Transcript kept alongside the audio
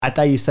I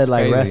thought you said It's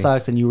like crazy. Red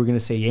Sox and you were gonna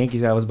say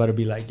Yankees. I was about to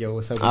be like, yo,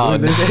 what's up? Oh,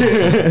 With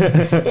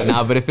this?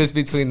 nah, but if it's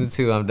between the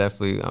two, I'm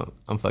definitely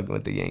I'm fucking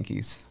with the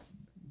Yankees.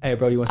 Hey,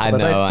 bro, you want to I step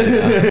know, outside?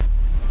 I know.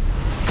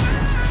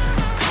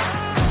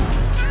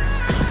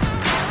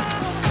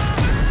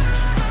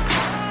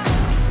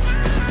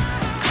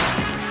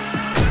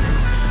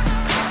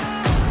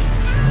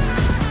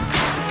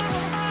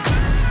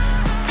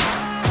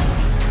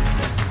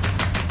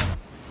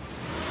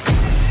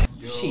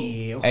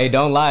 Shit. Hey,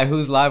 don't lie.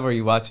 Whose live are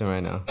you watching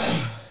right now?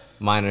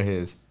 Mine or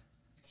his?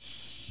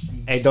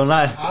 Hey, don't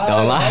lie.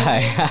 Don't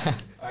lie.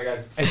 All right,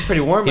 guys. It's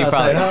pretty warm He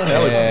outside, probably- huh?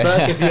 That would Yeah.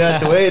 suck if you had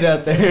to wait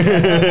out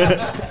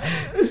there.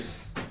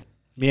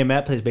 Me and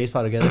Matt plays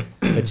baseball together.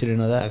 Bet you didn't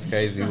know that. That's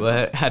crazy.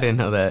 What? I didn't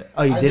know that.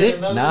 Oh, you did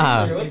it?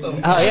 Nah.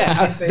 Oh,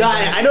 yeah.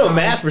 I know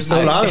Matt for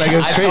so long. Like, it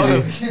was I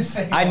told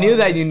crazy. him- I knew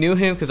that you knew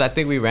him because I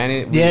think we ran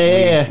it.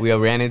 Yeah. We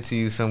ran into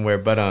you somewhere,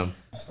 but Yeah.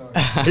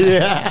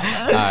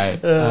 All right.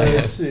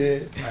 Oh,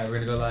 shit. All right, we're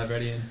gonna go live.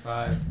 Ready in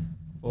 5,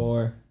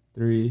 4,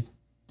 3,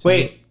 2.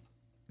 Wait.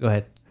 Go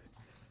ahead.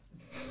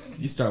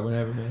 You start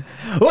whenever, man.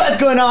 What's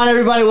going on,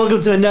 everybody? Welcome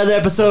to another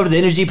episode of the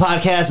Energy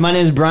Podcast. My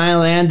name is Brian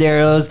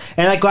Landeros.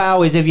 And like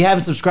always, if you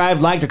haven't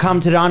subscribed, liked, or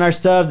commented on our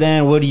stuff,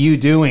 then what are you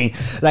doing?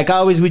 Like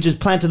always, we just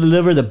plan to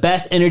deliver the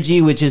best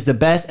energy, which is the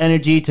best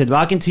energy to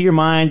lock into your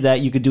mind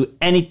that you could do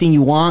anything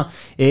you want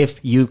if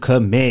you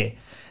commit.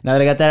 Now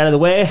that I got that out of the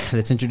way,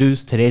 let's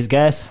introduce today's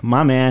guest,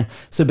 my man,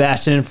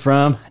 Sebastian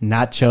from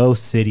Nacho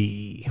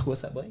City.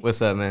 What's up, buddy?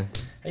 What's up, man?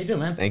 How you doing,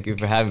 man? Thank you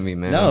for having me,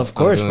 man. No, of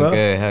course, I'm doing bro.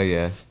 Good. Hell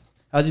yeah.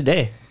 How's your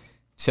day?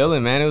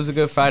 Chilling, man. It was a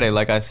good Friday.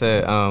 Like I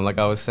said, like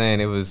I was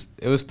saying, it was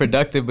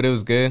productive, but it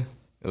was good.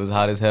 It was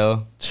hot as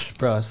hell.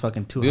 Bro, it's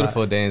fucking too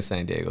Beautiful hot. day in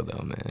San Diego,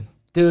 though, man.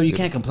 Dude, you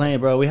can't complain,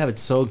 bro. We have it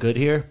so good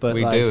here. But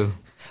We like, do.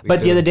 We But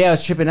do. the other day I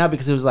was tripping out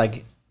because it was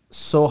like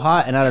so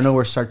hot and out of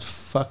nowhere starts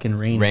fucking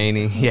raining.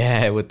 Raining,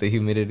 yeah, with the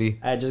humidity.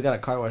 I just got a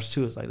car wash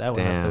too. It's like that was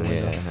out Damn, the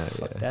window. yeah,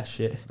 Fuck yeah. that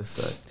shit. What's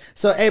up?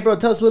 So hey, bro,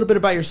 tell us a little bit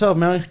about yourself,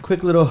 man.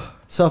 Quick little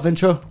self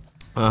intro.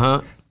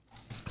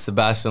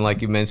 Sebastian,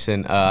 like you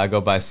mentioned, I go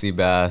by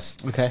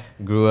Seabass. Okay.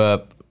 Grew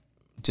up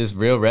just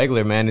real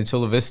regular, man, in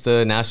Chula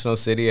Vista, National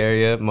City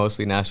area,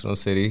 mostly National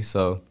City,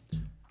 so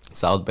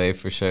South Bay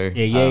for sure.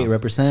 Yeah,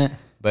 represent.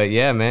 But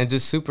yeah, man,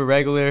 just super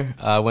regular.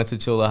 Went to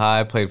Chula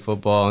High, played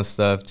football and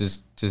stuff.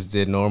 Just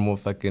did normal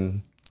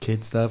fucking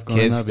Kid stuff going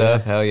kid up.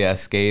 stuff. Hell yeah,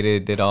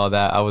 skated, did all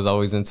that. I was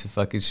always into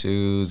fucking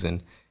shoes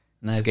and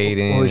Nice.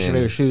 skating. What was your and,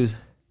 favorite shoes?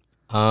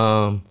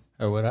 Um,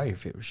 Or what are your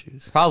favorite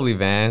shoes? probably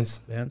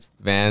Vans. Vans.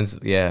 Vans,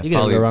 yeah. You can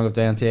probably, go wrong with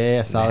Vans.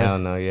 Yeah, solid. hell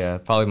no, yeah.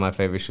 Probably my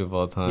favorite shoe of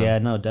all time. Yeah,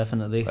 no,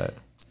 definitely. But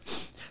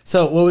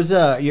So, what was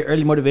your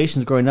early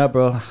motivations growing up,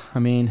 bro? I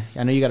mean,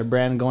 I know you got a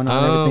brand going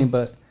on and everything,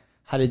 but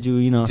how did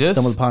you, just-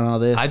 stumble upon all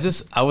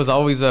this? I was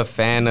always a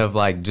fan of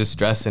like just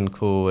dressing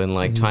cool and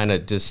like trying to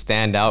just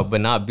stand out,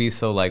 but not be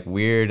so like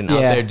weird and out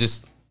Yeah. there.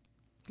 Just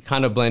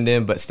kind of blend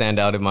in, but stand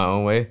out in my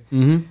own way.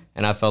 Mm-hmm.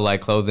 And I felt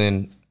like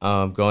clothing,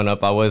 growing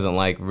up, I wasn't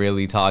like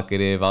really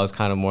talkative. I was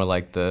kind of more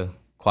like the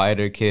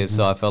quieter kid.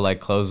 So I felt like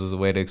clothes was a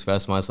way to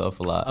express myself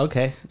a lot.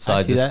 Okay. So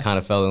I see just that. kind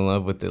of fell in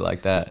love with it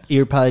like that.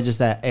 You're probably just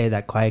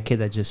that quiet kid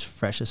that just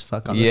fresh as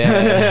fuck on the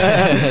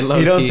Yeah. time. Low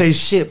You don't key. say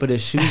shit, but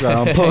his shoes are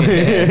on point.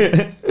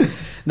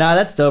 Nah,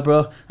 that's dope,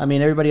 bro. I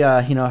mean, everybody,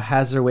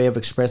 has their way of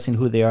expressing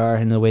who they are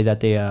and the way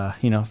that they,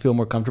 feel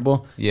more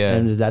comfortable. Yeah.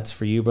 And that's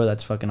for you, bro.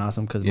 That's fucking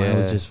awesome because mine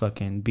was Yeah. just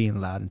fucking being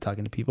loud and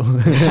talking to people.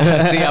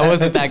 See, I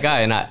wasn't that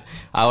guy. And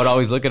I would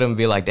always look at him and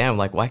be like, damn,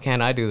 like, why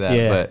can't I do that?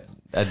 Yeah. But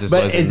that just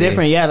But wasn't it's me.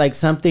 different, yeah. Like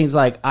some things,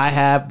 like I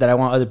have that I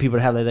want other people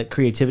to have, like that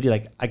creativity.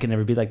 Like I can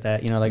never be like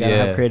that, Like I don't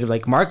have Yeah. creative.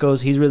 Like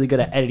Marcos, he's really good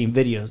at editing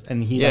videos,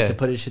 and he Yeah. like to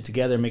put his shit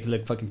together and make it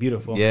look fucking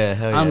beautiful. Yeah,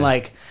 hell I'm yeah.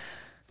 like,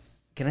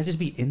 can I just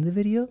be in the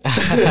video?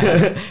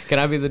 Can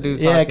I be the dude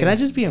Yeah, talking? can I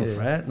just be in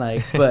front?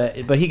 Like,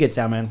 but he gets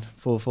down, man.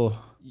 Full.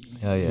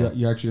 Hell yeah.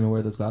 You're actually gonna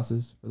wear those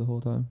glasses for the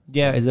whole time?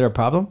 Yeah, is there a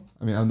problem?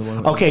 I mean, I'm the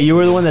one. Okay, you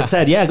were the one that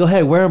said, yeah, go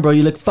ahead, wear them, bro.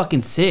 You look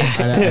fucking sick.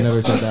 I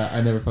never said that.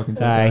 I never fucking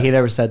said that. He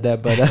never said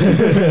that, but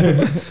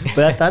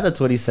but I thought that's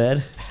what he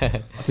said.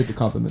 I'll take the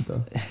compliment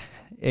though.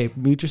 Hey,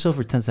 mute yourself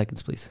for 10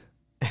 seconds, please.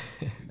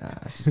 Nah,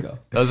 just go.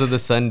 Those are the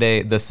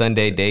Sunday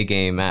day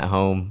game at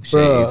home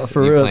Bro, shades.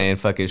 for You real. playing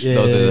fucking.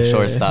 Those are the Yeah.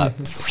 shortstop.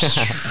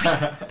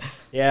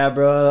 Yeah,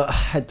 bro.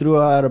 I threw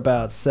out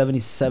about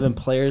 77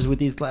 players with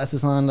these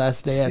glasses on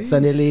last day at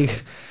Sunday League.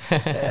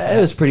 It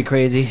was pretty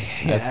crazy.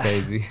 That's Yeah.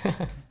 crazy.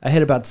 I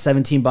hit about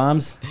 17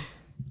 bombs,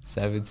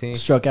 17.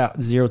 struck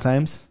out 0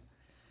 times.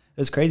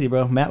 It was crazy,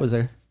 bro. Matt was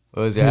there.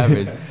 What was your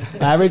average?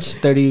 Average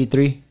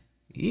 33.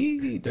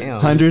 Damn.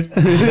 100.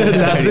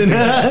 1,000.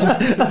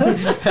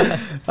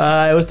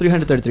 It was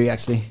 333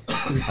 actually.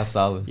 That's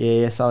solid.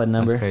 Yeah, solid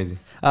number. That's crazy.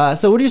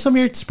 So what are some of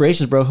your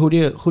inspirations, bro? Who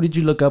did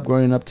you look up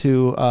growing up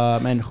to?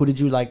 And who did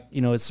you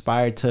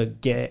aspire to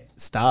get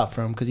style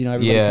from? Because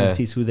everybody kind Yeah. of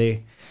sees who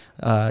they,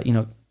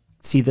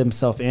 see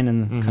themselves in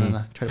and kind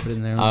of try to put it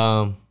in their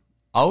own.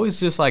 Always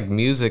just like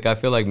music. I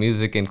feel like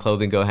music and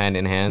clothing go hand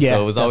in hand. Yeah,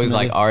 So it was always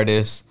like definitely.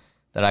 artists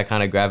that I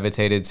kind of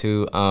gravitated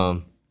to.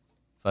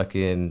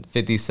 fucking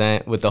 50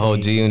 Cent with the whole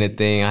G Unit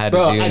thing. I had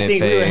Bro, a G Unit I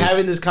think we were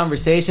having this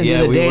conversation the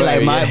other day.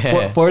 Like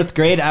my fourth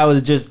grade, I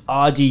was just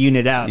all G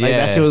Unit out. Like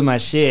that shit was my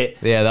shit.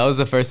 Yeah, that was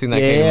the first thing that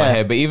came to my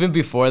head. But even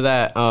before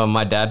that,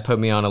 my dad put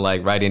me on to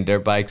like riding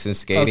dirt bikes and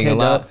skating a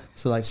lot.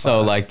 Dope.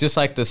 So like just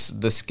like the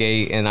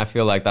skate, and I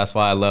feel like that's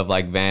why I love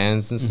like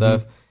Vans and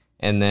stuff.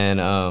 And then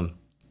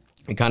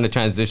it kind of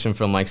transitioned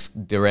from like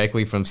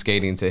directly from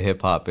skating to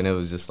hip hop, and it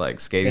was just like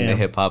skating to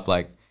hip hop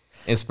like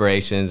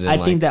inspirations. And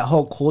I think that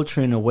whole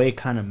culture in a way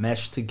kind of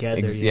meshed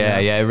together. Yeah,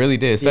 it really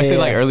did. Especially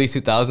like early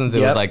 2000s,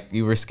 it was like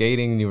you were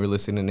skating and you were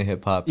listening to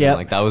hip hop. Yeah,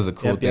 like that was a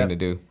cool thing to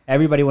do.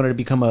 Everybody wanted to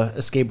become a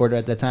skateboarder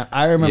at that time.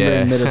 I remember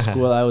in middle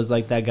school, I was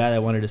like that guy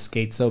that wanted to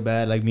skate so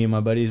bad. Like me and my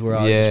buddies were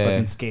all just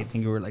fucking skate,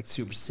 thinking we were like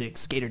super sick,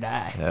 skate or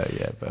die. Hell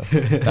yeah, bro.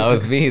 That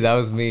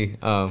was me.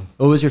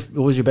 What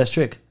was your best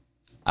trick?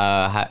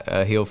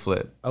 A heel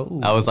flip. Oh,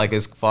 I was like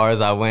as far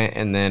as I went,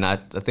 and then I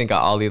think I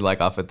ollied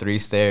like off a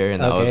 3-stair,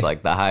 and that was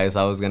like the highest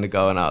I was gonna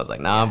go. And I was like,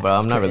 nah, bro,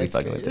 I'm not really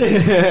fucking with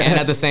this. And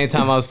at the same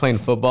time, I was playing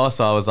football,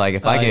 so I was like,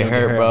 if I get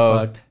hurt,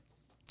 bro,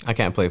 I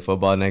can't play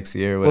football next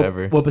year or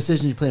whatever. What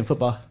position did you play in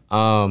football?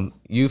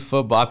 Youth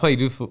football. I played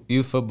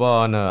youth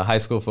football and high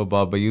school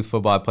football, but youth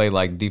football I played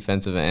like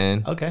defensive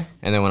end. Okay.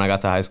 And then when I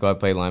got to high school, I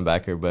played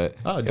linebacker. But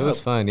it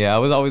was fun. Yeah, I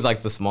was always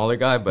like the smaller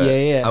guy, but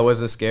I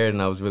wasn't scared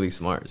and I was really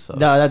smart. So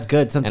no, that's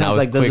good. Sometimes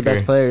like those are the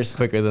best players.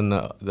 Quicker than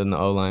the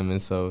O lineman.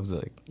 So it was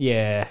like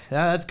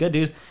that's good,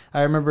 dude.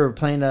 I remember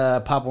playing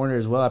Pop Warner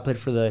as well. I played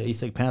for the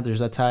East Lake Panthers.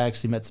 That's how I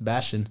actually met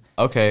Sebastian.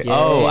 Okay.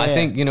 I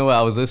think you know what,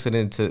 I was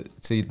listening to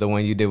the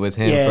one you did with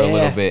him for a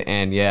little bit,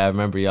 and I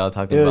remember y'all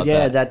talking about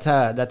that.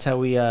 That's how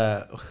we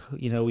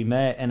we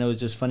met, and it was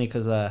just funny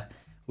because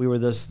we were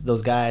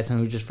those guys, and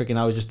we just freaking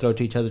always just throw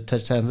to each other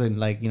touchdowns and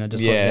like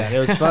just it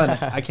was fun.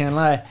 I can't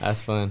lie.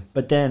 That's fun.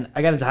 But then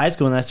I got into high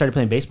school and I started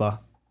playing baseball,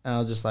 and I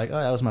was just like, oh,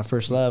 that was my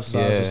first love, so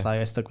I was just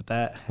like, I stuck with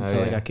that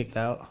until I got kicked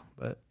out.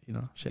 But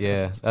shit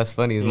happens. That's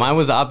funny. Mine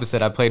was the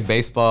opposite. I played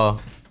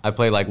baseball. I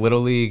played like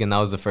little league, and that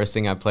was the first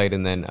thing I played,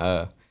 and then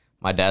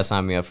my dad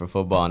signed me up for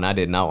football, and I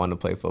did not want to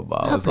play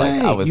football. I was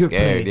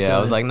scared. I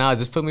was like, nah,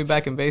 just put me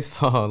back in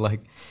baseball. Like,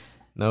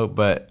 no,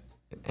 but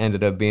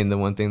ended up being the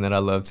one thing that I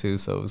love too,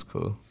 so it was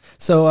cool.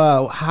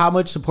 So how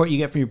much support you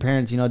get from your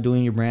parents,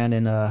 doing your brand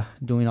and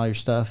doing all your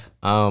stuff?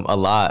 A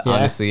lot,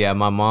 honestly. Yeah,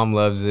 my mom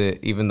loves it,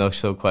 even though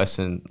she'll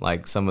question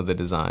like some of the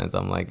designs.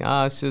 I'm like,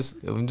 I'm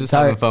just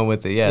having fun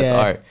with it. Yeah, it's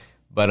art.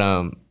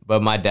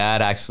 But my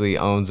dad actually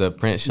owns a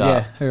print shop.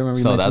 Yeah, I remember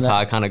you so that's that. how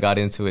I kind of got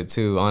into it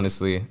too,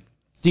 honestly.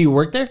 Do you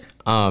work there?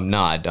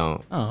 No, I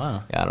don't. Oh,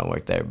 wow. Yeah, I don't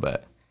work there,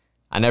 but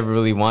I never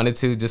really wanted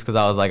to, just because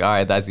I was like, all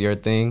right, that's your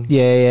thing.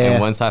 Yeah. And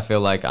once I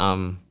feel like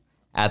I'm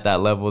at that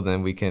level,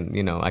 then we can,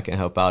 I can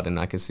help out and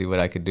I can see what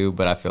I could do.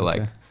 But I feel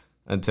like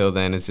until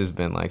then, it's just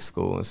been like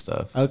school and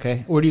stuff.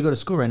 Okay. Where do you go to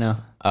school right now?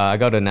 I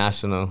go to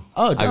National.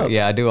 Oh, dope.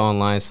 I do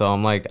online. So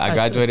I'm like, I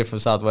graduated from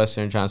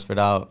Southwestern, transferred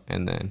out,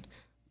 and then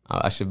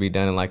I should be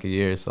done in like a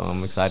year. So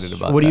I'm excited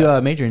about that. What are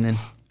you majoring in?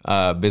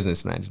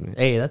 Business management.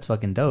 Hey, that's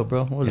fucking dope,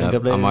 bro. I'm already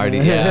got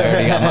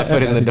my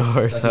foot in the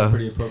door. That's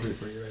pretty appropriate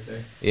for you right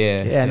there.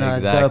 Yeah, no,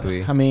 exactly.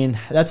 That's dope. I mean,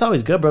 that's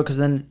always good, bro, because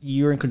then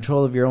you're in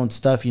control of your own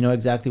stuff. You know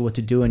exactly what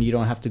to do, and you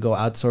don't have to go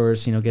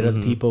outsource, get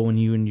other people when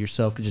you and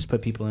yourself could just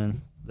put people in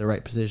the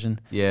right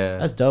position. Yeah.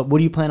 That's dope. What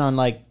do you plan on,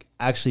 like,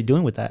 actually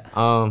doing with that?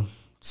 I'm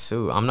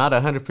not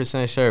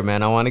 100% sure,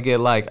 man.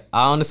 I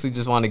honestly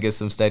just want to get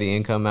some steady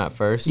income at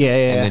first.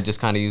 Yeah. And then just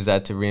kind of use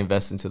that to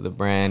reinvest into the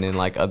brand and,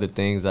 like, other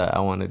things that I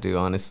want to do,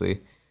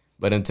 honestly.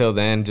 But until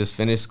then, just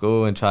finish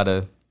school and try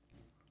to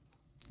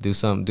do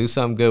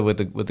something good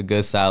with a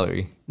good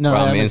salary. No,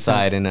 where I'm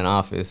inside in an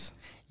office.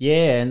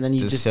 Yeah, and then you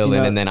just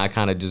chilling, and then I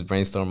kind of just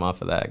brainstorm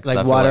off of that.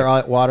 Like water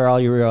all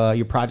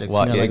your projects.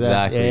 Like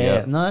exactly.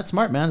 That. Yeah. No, that's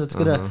smart, man. That's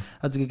good.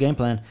 That's a good game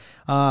plan.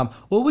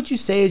 What would you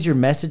say is your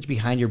message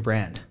behind your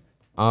brand?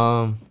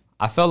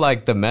 I felt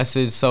like the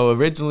message. So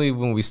originally,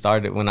 when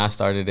I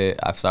started it,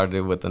 I started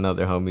it with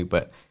another homie,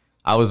 but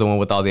I was the one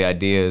with all the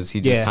ideas. He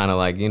just kind of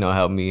like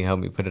helped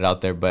me put it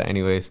out there. But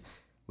anyways,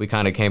 we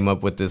kind of came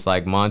up with this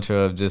like mantra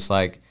of just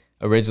like,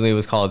 originally it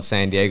was called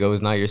San Diego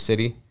is not your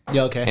city.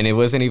 Yeah, okay. And it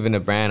wasn't even a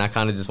brand. I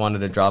kind of just wanted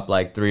to drop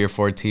like 3 or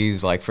 4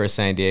 T's like for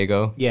San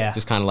Diego. Yeah.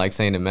 Just kind of like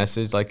saying a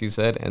message, like you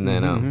said, and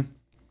then and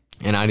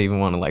I didn't even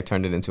want to like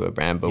turn it into a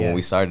brand. But when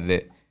we started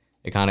it,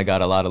 it kind of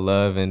got a lot of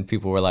love, and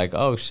people were like,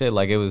 oh shit,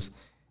 like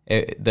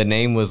the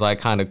name was like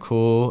kind of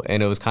cool,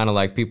 and it was kind of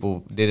like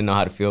people didn't know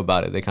how to feel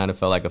about it. They kind of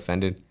felt like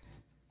offended.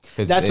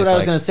 That's what I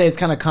was going to say. It's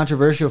kind of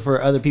controversial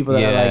for other people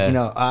that are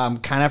like, I'm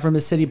kind of from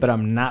the city, but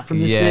I'm not from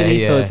the city.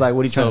 So it's like,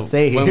 what are you trying to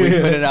say? When we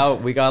put it out,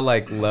 we got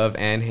like love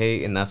and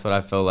hate, and that's what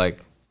I felt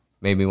like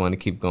made me want to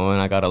keep going.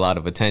 I got a lot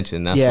of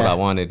attention. That's what I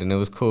wanted, and it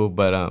was cool.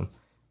 But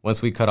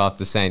once we cut off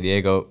the San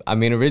Diego, I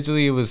mean,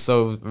 originally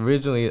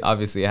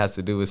obviously it has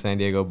to do with San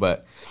Diego,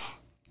 but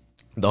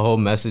the whole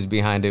message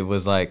behind it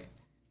was like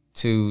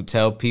to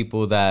tell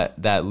people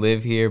that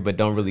live here but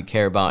don't really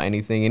care about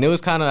anything. And it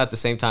was kind of at the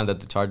same time that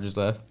the Chargers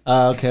left.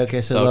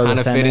 Okay. So it kind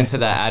of fit into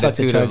that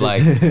attitude of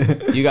like,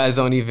 you guys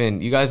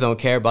don't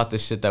care about the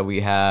shit that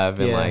we have,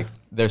 and like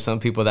there's some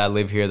people that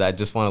live here that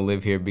just want to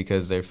live here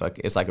because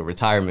it's like a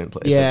retirement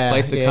place. Yeah, It's a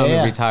place to come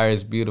and retire.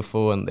 It's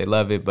beautiful and they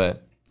love it,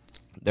 but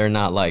they're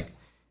not like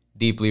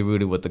deeply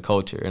rooted with the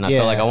culture. And I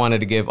feel like I wanted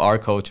to give our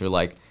culture,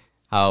 like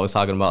how I was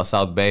talking about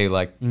South Bay,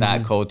 like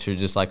that culture,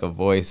 just like a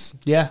voice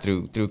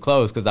through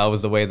clothes, because that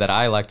was the way that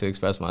I like to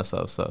express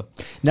myself. So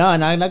no,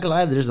 and I'm not gonna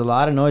lie, there's a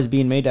lot of noise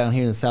being made down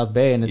here in the South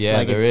Bay, and it's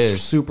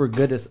it's super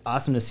good. It's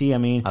awesome to see. I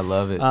mean, I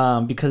love it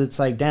because it's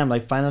like, damn,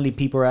 like finally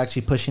people are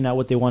actually pushing out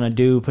what they want to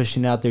do,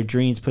 pushing out their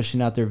dreams,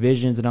 pushing out their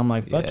visions, and I'm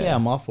like, fuck yeah,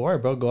 I'm all for it,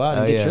 bro. Go out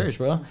and get yours,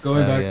 bro.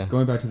 Going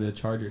back to the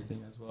Charger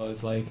thing as well,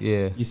 it's like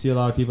you see a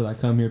lot of people that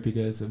come here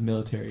because of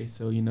military.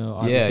 So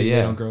obviously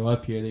they don't grow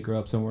up here; they grow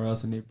up somewhere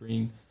else, and they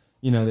bring.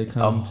 They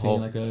come saying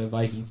like a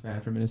Vikings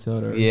fan from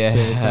Minnesota. Or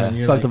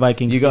fuck like, the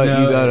Vikings. You go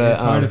to. It's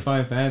hard to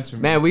find fans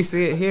from. Man, we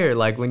see it here.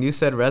 Like when you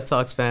said Red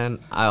Sox fan,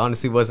 I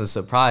honestly wasn't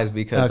surprised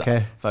because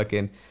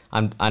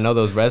I know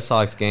those Red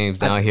Sox games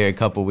down here a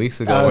couple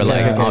weeks ago were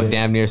like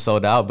damn near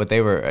sold out, but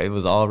it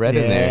was all red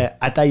in there.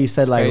 I thought you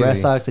said like Red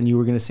Sox and you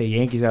were gonna say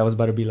Yankees. I was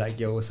about to be like,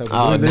 yo, what's up?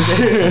 Nah,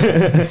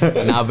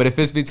 but if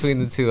it's between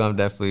the two,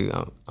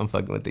 I'm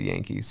fucking with the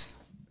Yankees.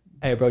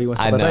 Hey, bro, you want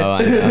to step outside?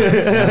 I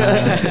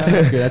know.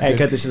 That's good.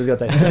 Cut this shit.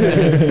 Let's go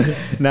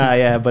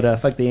outside. But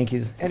fuck the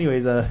Yankees.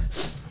 Anyways,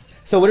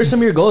 so what are some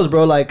of your goals,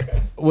 bro? Like,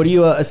 what do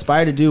you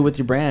aspire to do with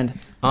your brand?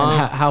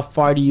 And how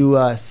far do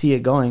you see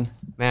it going?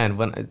 Man,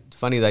 it's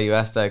funny that you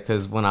asked that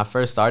because when I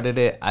first started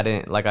it, I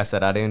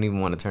didn't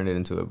even want to turn it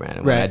into a brand.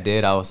 And when I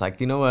did, I was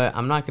like, you know what?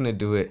 I'm not going to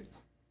do it.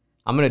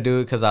 I'm going to do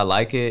it because I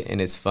like it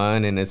and it's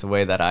fun and it's a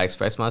way that I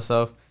express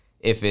myself.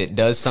 If it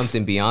does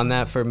something beyond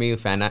that for me,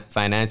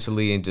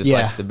 financially and just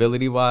like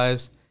stability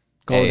wise,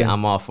 hey,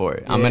 I'm all for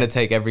it. I'm gonna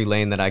take every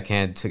lane that I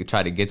can to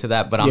try to get to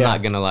that, but I'm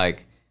not gonna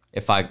like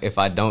if I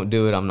don't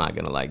do it, I'm not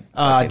gonna like.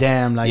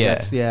 Damn! Like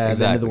that's the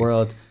end of the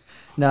world.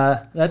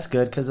 Nah, that's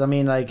good because I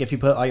mean, like if you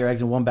put all your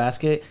eggs in one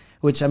basket,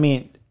 which I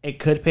mean, it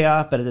could pay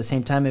off, but at the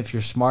same time, if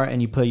you're smart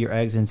and you put your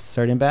eggs in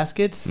certain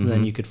baskets,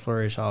 then you could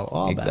flourish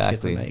all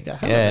baskets.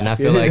 And I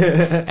feel like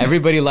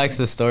everybody likes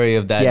the story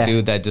of that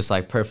dude that just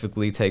like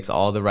perfectly takes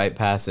all the right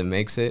paths and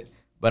makes it.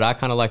 But I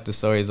kind of like the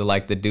stories of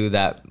like the dude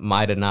that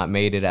might have not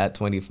made it at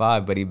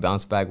 25, but he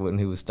bounced back when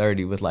he was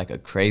 30 with like a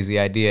crazy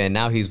idea, and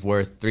now he's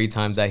worth 3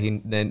 times that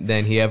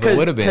than he ever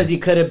would have been. Because he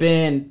could have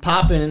been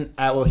popping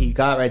at what he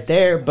got right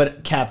there,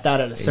 but capped out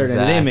at a certain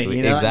limit.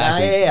 You know,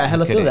 I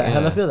hella feel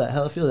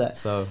that.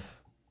 So.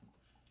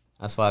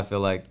 That's why I feel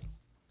like,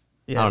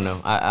 I don't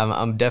know.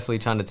 I'm definitely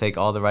trying to take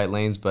all the right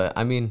lanes, but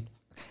I mean.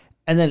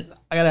 And then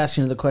I got to ask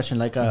you another question.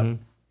 Like,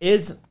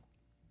 is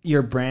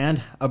your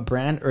brand a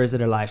brand or is it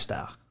a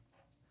lifestyle?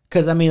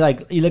 Because, I mean,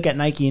 like, you look at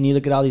Nike and you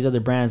look at all these other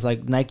brands,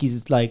 like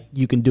Nike's like,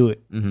 you can do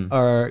it.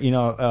 Or,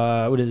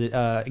 what is it?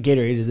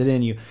 Gatorade, is it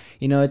in you?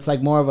 It's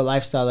like more of a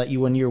lifestyle that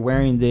when you're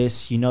wearing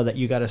this, you know that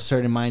you got a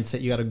certain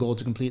mindset, you got a goal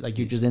to complete, like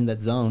you're just in that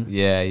zone.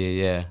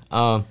 Yeah.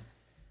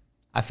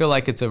 I feel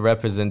like it's a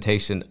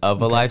representation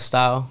of a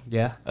lifestyle.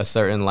 Yeah.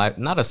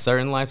 Not a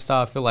certain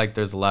lifestyle. I feel like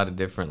there's a lot of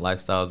different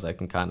lifestyles that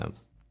can kind of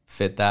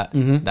fit that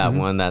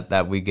one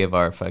that we give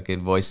our fucking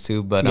voice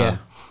to. But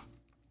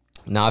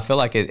no, I feel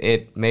like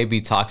it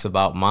maybe talks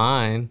about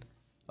mine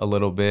a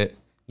little bit,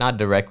 not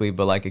directly,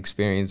 but like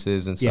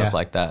experiences and stuff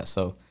like that.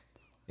 So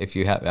I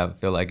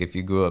feel like if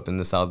you grew up in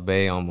the South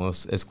Bay,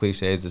 almost as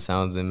cliche as it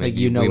sounds, and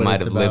maybe we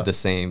might have lived the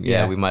same.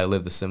 Yeah, we might have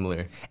lived a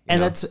similar.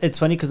 And it's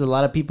funny because a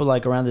lot of people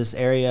like around this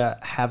area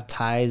have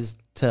ties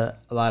to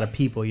a lot of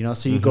people,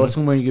 So you go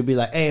somewhere and you could be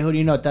like, hey, who do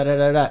you know? Da da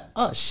da da.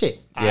 Oh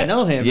shit, I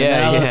know him. Yeah, and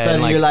then all of a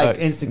sudden you're like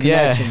instant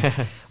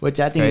connection,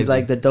 which I think is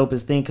like the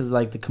dopest thing because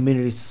like the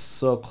community's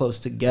so close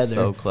together.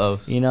 So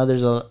close.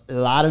 There's a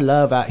lot of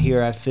love out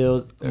here. I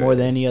feel more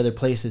than any other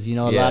places. A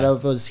lot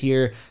of us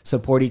here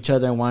support each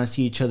other and want to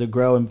see each other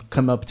grow and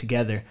come up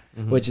together,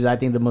 which is I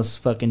think the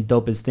most fucking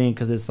dopest thing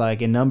because it's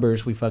like in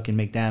numbers we fucking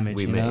make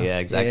damage. Yeah,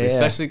 exactly.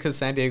 Especially because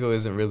San Diego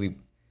isn't really.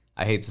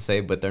 I hate to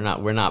say, but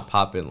we're not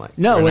popping like.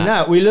 No, we're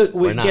not. We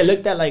get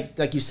looked at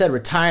like you said,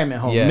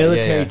 retirement home,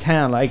 military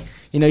town. Like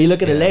you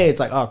look at LA, it's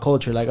like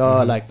culture, like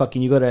like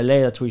fucking you go to LA,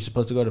 that's where you're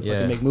supposed to go to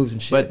fucking make moves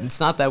and shit. But it's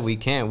not that we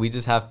can't. We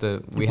just have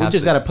to. We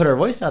just got to put our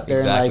voice out there.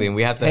 Exactly, and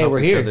we have to help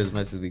each other as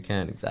much as we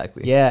can.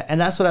 Exactly. Yeah,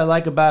 and that's what I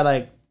like about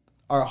like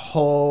our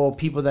whole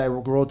people that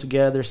grow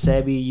together,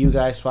 Sebi, you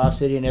guys, Swap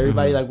City, and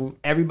everybody, like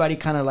everybody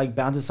kind of like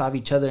bounces off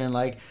each other and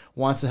like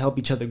wants to help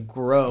each other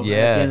grow. Yeah.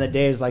 And at the end of the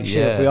day, it's like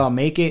shit. If we all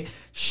make it,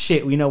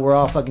 we're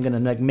all fucking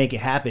gonna like make it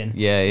happen.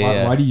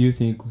 Yeah. Why do you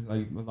think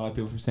like a lot of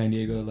people from San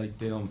Diego like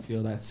they don't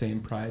feel that same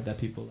pride that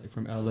people like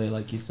from LA,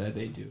 like you said,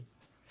 they do?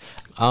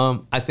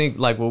 I think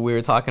like what we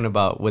were talking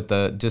about with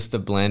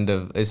the blend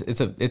of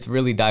it's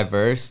really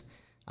diverse.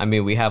 I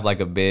mean, we have like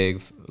a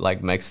big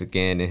like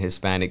Mexican and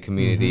Hispanic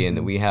community, and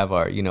then we have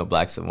our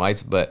blacks and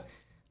whites. But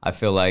I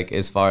feel like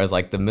as far as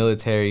like the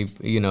military,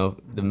 and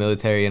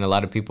a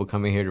lot of people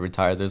coming here to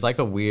retire, there's like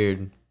a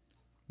weird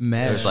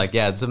mesh. There's like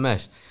it's a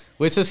mesh,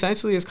 which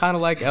essentially is kind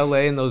of like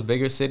LA and those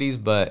bigger cities,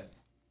 but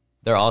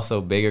they're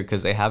also bigger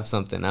because they have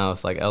something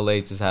else. Like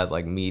LA just has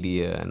like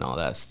media and all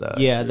that stuff.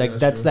 Yeah, like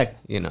that's like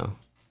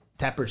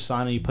that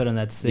persona you put on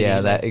that city.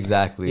 Yeah, that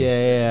exactly.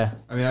 Yeah.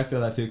 I mean, I feel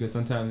that too, because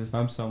sometimes if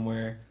I'm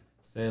somewhere,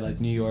 say like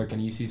New York,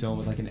 and you see someone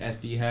with like an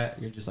SD hat,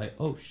 you're just like,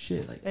 oh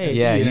shit, like hey, SD,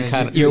 yeah, you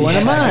kind of you're one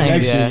of mine.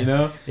 Connection, you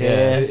know?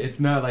 Yeah. It's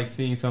not like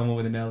seeing someone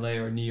with an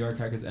LA or New York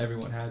hat, because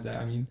everyone has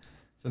that. I mean,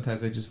 sometimes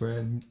they just wear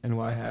an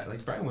NY hat.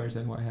 Like Brian wears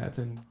NY hats,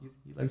 and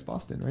he likes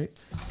Boston, right?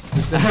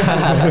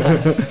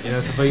 You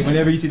know, but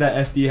whenever you see that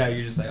SD hat,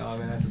 you're just like, oh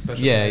man, that's a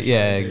special.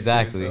 Yeah,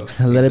 exactly. Too,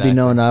 so. Let it be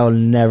known, I will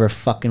never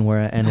fucking wear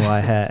an NY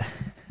hat.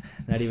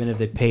 Not even if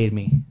they paid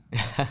me.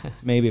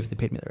 Maybe if they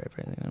paid me the right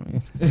price. You know what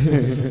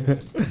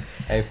I mean?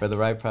 Hey, for the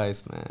right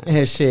price, man.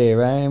 Yeah, shit,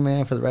 right,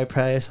 man? For the right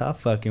price, I'll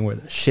fucking wear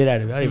the shit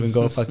out of it. I'll even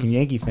go a fucking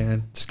Yankee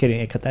fan. Just kidding.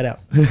 Hey, cut that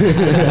out.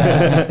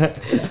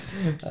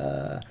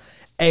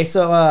 Hey,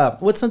 so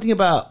what's something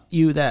about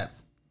you that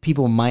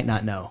people might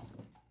not know?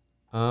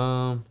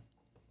 I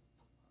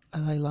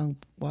like long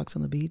walks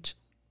on the beach.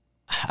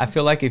 I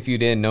feel like if you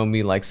didn't know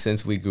me like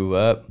since we grew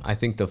up, I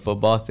think the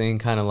football thing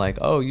kind of like,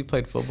 oh, you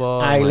played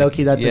football. I like,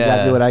 low-key, that's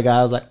exactly what I got.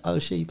 I was like, oh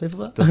shit, you play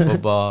football? The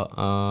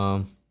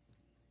football,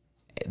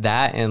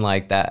 that and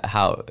like that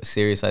how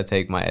serious I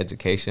take my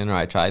education, or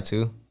I try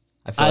to.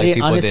 I feel like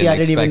people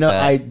didn't even know.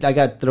 I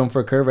got thrown for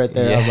a curve right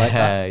there. Yeah, I was like,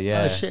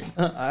 yeah. Oh shit.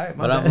 All right,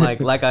 but I'm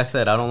like I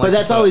said, I don't like. But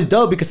that's always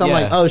dope, because I'm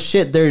like, oh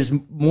shit, there's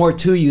more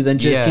to you than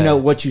just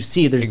what you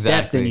see. There's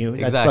depth in you.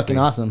 That's fucking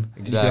awesome.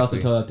 And you can also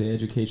tell that the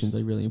education is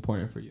like really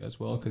important for you as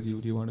well, because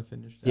you do want to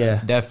finish that. Yeah,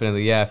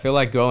 definitely. Yeah, I feel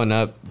like growing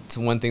up, it's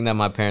one thing that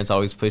my parents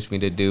always pushed me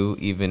to do,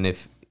 even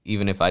if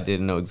I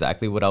didn't know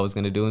exactly what I was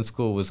gonna do in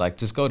school, was like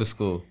just go to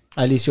school.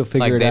 At least you'll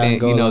figure it out. They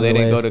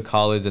didn't go to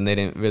college, and they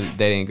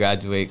didn't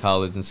graduate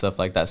college and stuff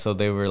like that. So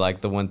they were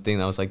like the one thing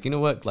that was like, you know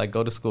what, like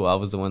go to school. I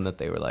was the one that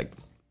they were like,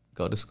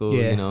 go to school,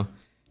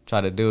 try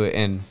to do it.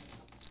 And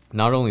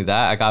not only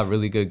that, I got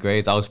really good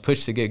grades. I was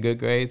pushed to get good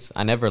grades.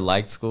 I never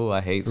liked school. I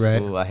hate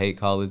school. I hate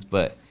college.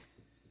 But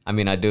I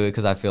mean, I do it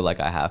because I feel like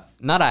I have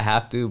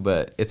to,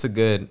 but it's a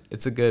good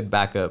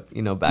backup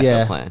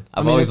plan.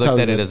 I've always looked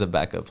at it as a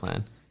backup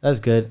plan. That's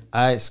good.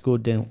 School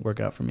didn't work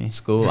out for me.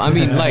 School, I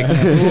mean, like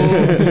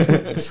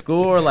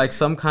school or like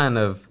some kind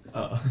of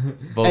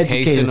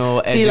vocational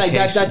education. See, like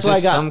that's why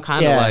I got some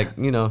kind of like,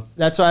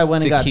 That's why I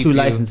went and got 2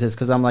 licenses,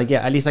 because I'm like,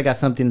 at least I got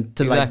something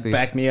to like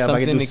back me up.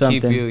 I can do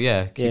something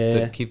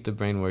to keep the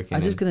brain working.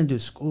 I just couldn't do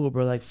school,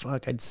 bro. Like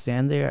fuck, I'd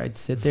stand there, I'd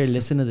sit there,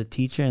 listen to the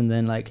teacher, and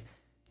then like,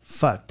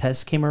 fuck,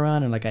 tests came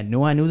around, and like I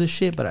knew the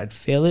shit, but I'd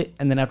fail it,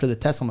 and then after the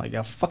test, I'm like,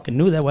 I fucking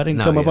knew that. Why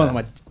didn't it come up on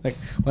my like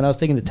when I was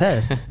taking the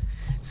test?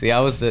 See,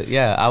 I was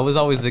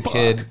always the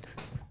kid,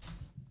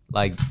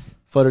 like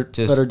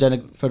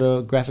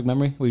photographic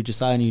memory where you just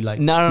saw and you like.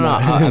 No.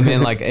 I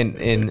mean, like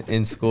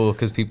in school,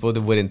 because people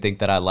wouldn't think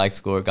that I liked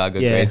school or got good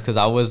grades, because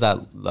I was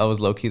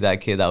low key that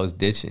kid that was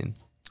ditching.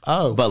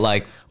 Oh, but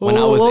like when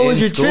I was in school, what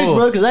was your trick,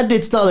 bro? Because I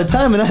ditched all the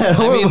time and I had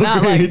horrible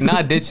grades.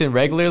 Not ditching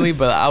regularly,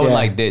 but I would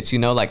like ditch.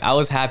 Like I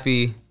was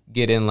happy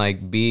getting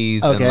like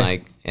B's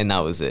and that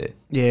was it.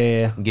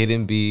 Yeah.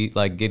 Getting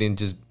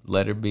just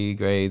letter B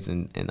grades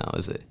and that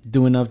was it.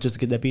 Do enough just to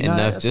get that B.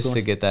 Enough just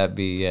to get that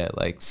B,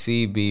 like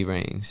C, B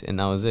range, and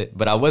that was it.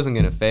 But I wasn't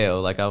gonna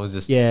fail. Like I was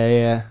just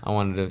I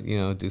wanted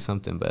to do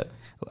something. But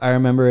I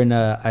remember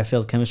I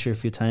failed chemistry a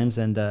few times,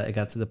 and it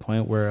got to the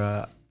point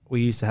where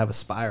we used to have a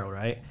spiral,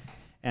 right?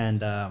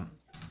 And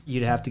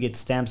you'd have to get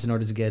stamps in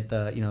order to get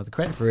the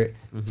credit for it.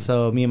 Mm-hmm.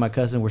 So me and my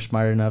cousin were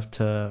smart enough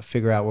to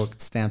figure out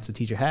what stamps the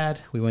teacher had.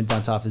 We went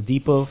down to Office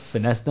Depot,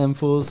 finessed them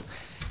fools,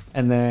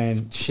 and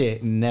then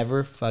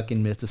never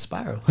fucking missed a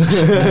spiral.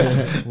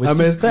 I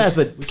missed class,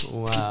 but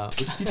wow,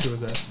 which teacher was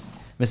that?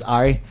 Miss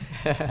Ari.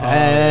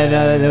 And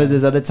there was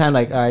this other time,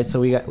 like, all right, so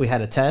we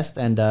had a test,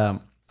 and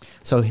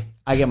so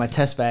I get my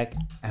test back,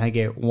 and I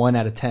get 1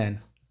 out of 10.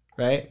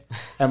 Right?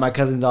 And my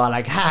cousin's all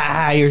like,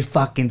 you're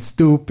fucking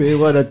stupid.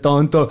 What a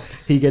tonto.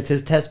 He gets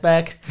his test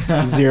back.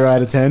 0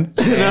 out of 10.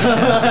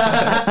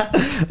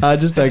 I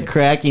just start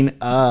cracking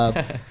up.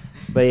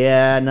 But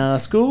yeah, no,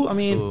 school,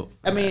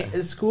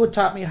 school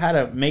taught me how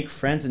to make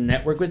friends and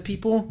network with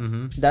people.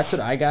 Mm-hmm. That's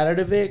what I got out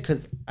of it,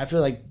 because I feel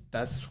like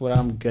that's what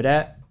I'm good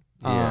at.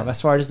 Yeah. As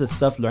far as the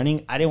stuff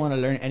learning, I didn't want to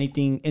learn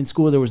anything. In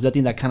school, there was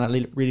nothing that kind of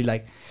really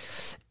like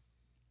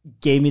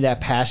gave me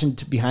that passion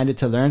behind it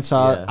to learn. So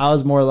I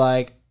was more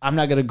like, I'm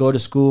not going to go to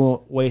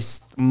school,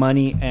 waste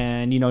money,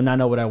 and, not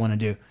know what I want to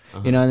do.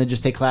 Uh-huh. And then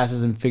just take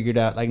classes and figure it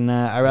out. Like,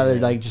 nah, I'd rather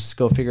just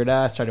go figure it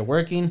out. I started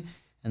working,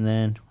 and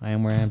then I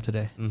am where I am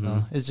today. Mm-hmm.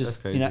 So it's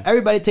just,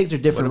 everybody takes their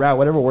different route.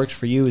 Whatever works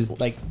for you is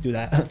like, do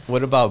that.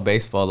 What about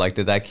baseball? Like,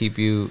 did that keep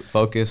you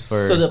focused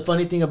for? So the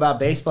funny thing about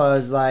baseball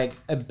is like,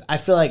 I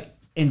feel like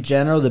in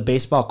general, the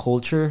baseball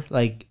culture,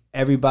 like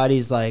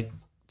everybody's like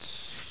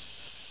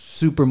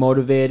super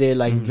motivated,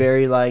 like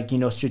very like,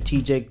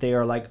 strategic. They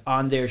are like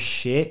on their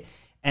shit.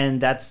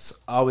 And that's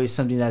always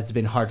something that's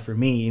been hard for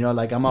me,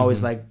 like I'm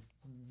always like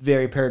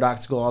very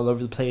paradoxical all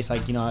over the place.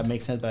 Like, it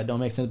makes sense, but I don't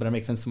make sense, but I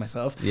make sense to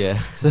myself. Yeah.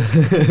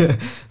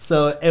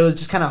 So it was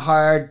just kind of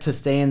hard to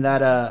stay in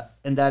that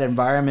in that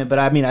environment. But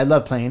I mean, I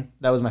love playing.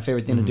 That was my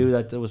favorite thing to do.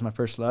 That was my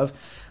first love.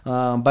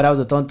 But I was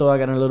a tonto. I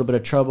got in a little bit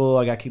of trouble.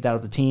 I got kicked out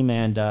of the team,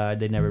 and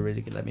they never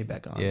really could let me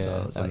back on. Yeah, so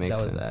it was that makes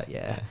sense.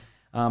 Yeah.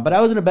 But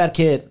I wasn't a bad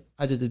kid.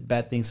 I just did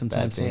bad things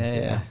sometimes. Bad things,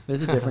 yeah.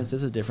 There's a difference.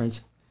 There's a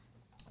difference.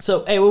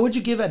 So, hey, what would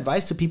you give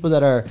advice to people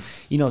that are,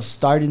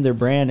 starting their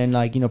brand and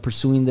like,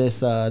 pursuing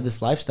this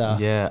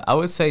lifestyle? Yeah, I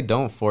would say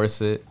don't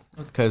force it,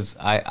 because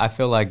I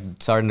feel like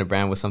starting a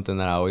brand was something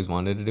that I always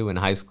wanted to do. In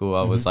high school,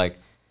 I was like,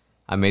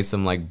 I made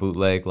some like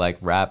bootleg like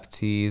rap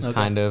tees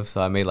kind of.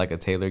 So I made like a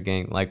Taylor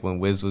gang, like when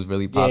Wiz was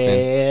really popping.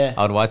 Yeah.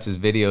 I would watch his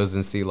videos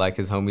and see like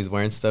his homies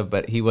wearing stuff,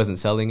 but he wasn't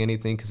selling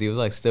anything because he was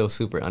like still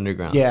super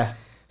underground. Yeah.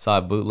 So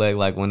I bootlegged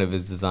like one of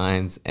his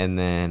designs, and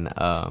then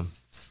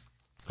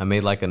I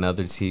made like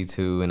another tee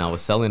too, and I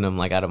was selling them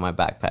like out of my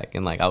backpack,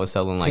 and like I was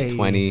selling like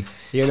 20,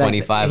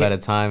 25 at a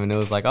time, and it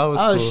was like, oh, it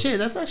was cool. Shit,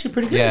 that's actually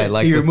pretty good. Yeah,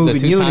 like the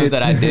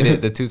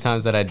two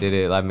times that I did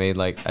it, I made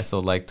like, I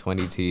sold like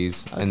 20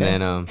 tees, and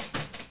then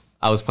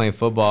I was playing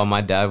football.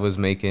 My dad was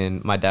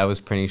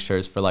printing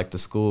shirts for like the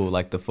school,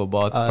 like the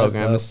football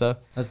program and stuff.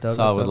 That's dope.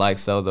 So I would like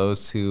sell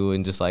those too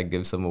and just like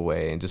give some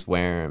away and just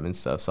wear them and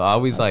stuff. So I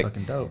always I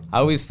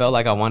always felt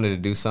like I wanted to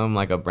do something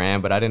like a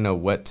brand, but I didn't know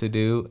what to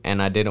do,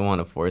 and I didn't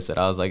want to force it.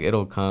 I was like,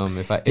 it'll come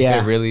if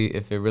it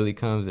really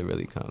comes, it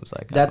really comes.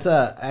 Like that's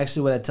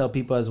actually what I tell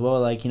people as well.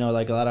 Like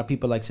like a lot of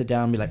people like sit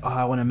down and be like, oh,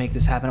 I want to make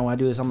this happen. I want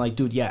to do this. I'm like,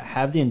 dude,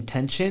 have the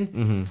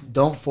intention.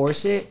 Don't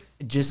force it.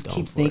 Just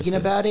keep thinking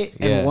about it,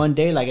 and one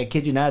day, like I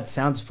kid you not, it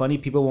sounds funny,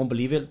 people won't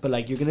believe it, but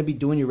like you're gonna be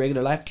doing your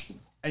regular life,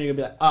 and you're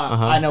gonna be like,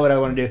 I know what I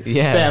want to do.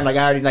 Yeah, bam, like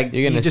I already like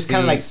you just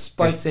kind of like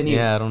sparks in you.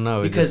 Yeah, I don't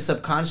know, because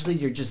subconsciously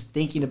you're just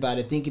thinking about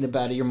it.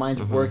 Your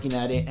mind's working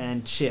at it,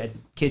 and shit,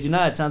 kid you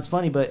not, it sounds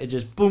funny, but it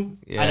just boom.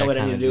 I know what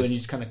I need to do, and you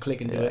just kind of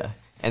click and do it.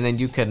 And then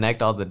you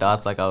connect all the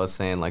dots, like I was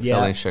saying, like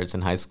selling shirts in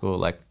high school,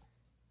 like.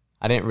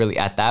 I didn't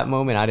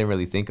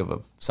really think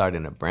of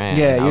starting a brand.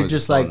 Yeah, you're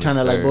just like trying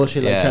to like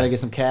bullshit, like trying to get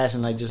some cash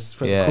and like just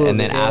for the cool. And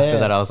then after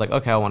that, I was like,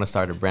 okay, I want to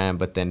start a brand,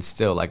 but then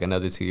still like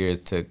another 2 years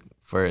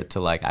for it to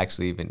like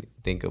actually even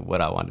think of what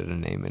I wanted to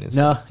name it.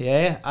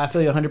 I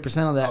feel you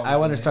 100% on that. I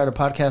wanted to start a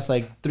podcast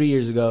like 3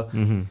 years ago,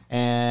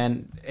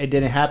 and it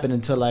didn't happen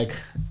until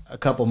like a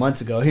couple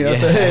months ago. So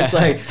it's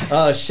like,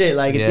 oh shit,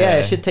 like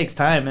shit takes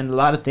time and a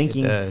lot of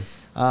thinking. It does.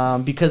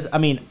 Because I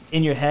mean,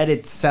 in your head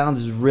it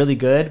sounds really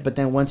good, but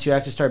then once you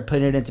actually start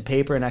putting it into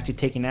paper and actually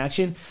taking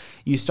action,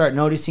 you start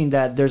noticing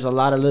that there's a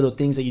lot of little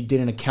things that you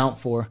didn't account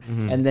for,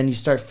 and then you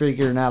start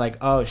figuring out like,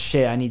 oh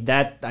shit, I need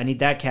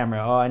that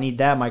camera, oh I need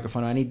that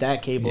microphone, I need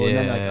that cable, and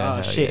then like,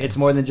 oh shit, it's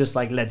more than just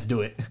like let's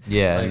do it. Hell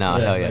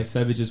yeah. Like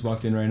Seba just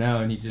walked in right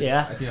now, and he just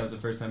I think that was the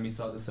first time he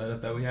saw the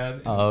setup that we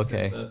have.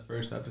 Since the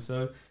first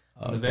episode.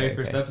 On the very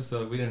first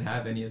episode, we didn't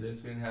have any of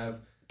this. We didn't have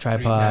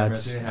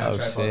tripods. We didn't have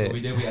tripods. What we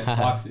did, we had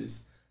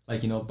boxes.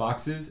 Like,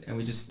 boxes, and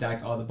we just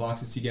stacked all the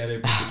boxes together.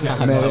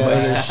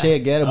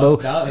 Shit, get it, bro.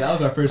 That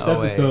was our first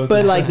episode.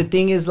 But like the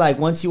thing is, like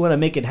once you want to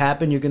make it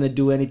happen, you're gonna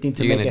do anything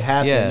to make it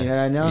happen. You know what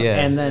I know?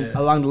 Yeah. And then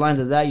along the lines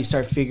of that, you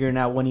start figuring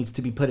out what needs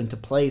to be put into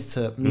place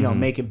to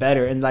make it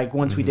better. And like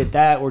once we did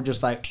that, we're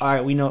just like, all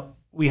right,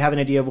 we have an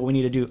idea of what we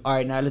need to do. All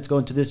right, now let's go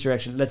into this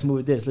direction. Let's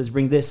move this. Let's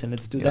bring this and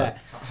let's do that.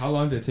 How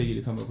long did it take you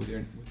to come up with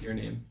your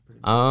name?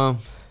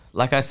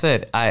 Like I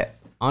said,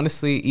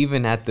 honestly,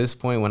 even at this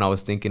point when I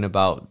was thinking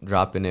about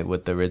dropping it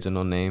with the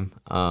original name,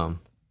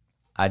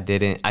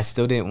 I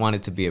still didn't want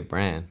it to be a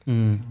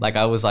brand. Like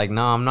I was like,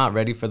 no, I'm not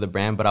ready for the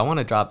brand, but I want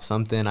to drop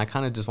something. I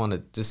kind of just want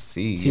to just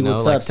see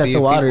what's like up, test the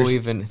waters. People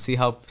even see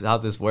how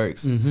this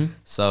works.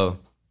 So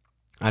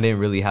I didn't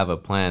really have a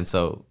plan.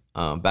 So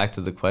back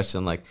to the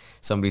question, like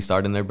somebody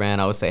starting their brand,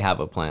 I would say have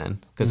a plan,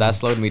 because that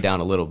slowed me down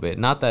a little bit.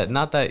 Not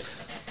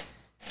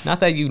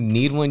that you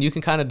need one. You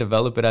can kind of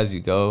develop it as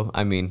you go.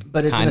 I mean,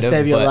 but it's gonna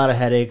save you a lot of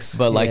headaches.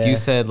 But like you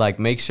said, like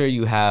make sure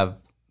you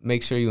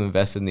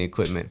invest in the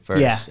equipment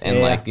first, and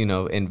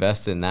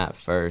invest in that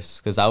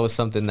first, because that was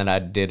something that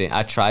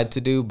I tried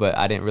to do, but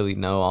I didn't really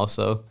know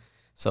also.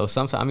 So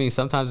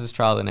sometimes it's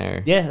trial and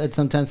error. Yeah, that's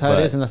sometimes how it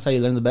is, and that's how you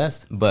learn the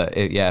best. But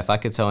if I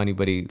could tell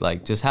anybody,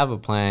 like just have a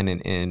plan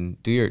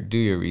and do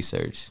your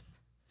research.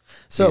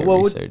 So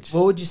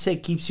what would you say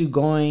keeps you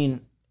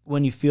going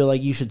when you feel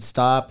like you should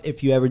stop,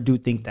 if you ever do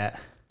think that?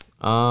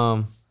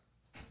 What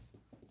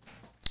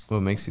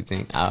makes you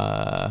think,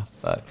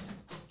 fuck?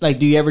 Like,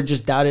 do you ever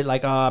just doubt it?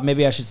 Like,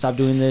 maybe I should stop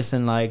doing this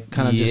and like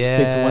kind of just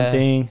stick to one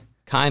thing?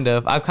 Kind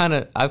of. I've kind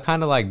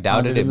of like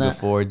doubted it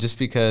before, just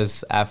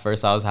because at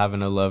first I was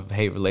having a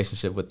love-hate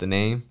relationship with the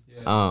name.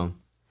 I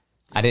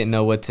didn't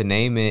know what to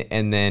name it,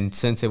 and then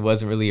since it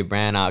wasn't really a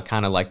brand, I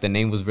kind of like the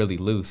name was really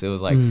loose. It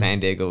was like San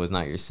Diego was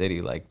not your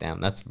city. Like, damn,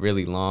 that's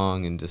really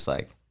long, and just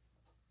like,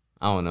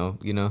 I don't know,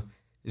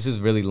 it's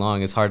just really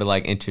long. It's hard to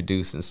like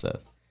introduce and stuff.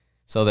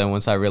 So then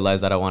once I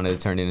realized that I wanted to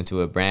turn it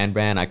into a brand,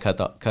 I cut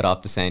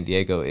off the San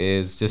Diego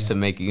to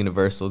make it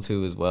universal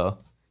too as well.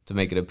 to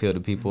make it appeal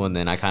to people, and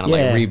then I kind of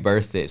like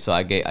rebirthed it. So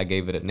I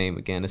gave it a name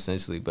again,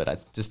 essentially, but I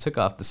just took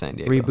off the San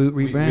Diego.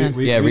 Rebrand.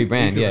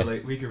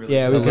 Rebrand. We could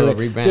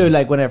rebrand. Dude,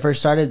 like when I first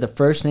started, the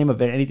first name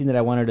of anything that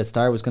I wanted to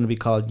start was going to be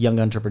called Young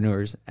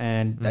Entrepreneurs,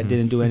 and I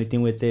didn't do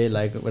anything with it,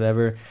 like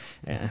whatever.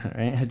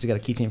 Right? I just got a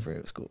keychain for it.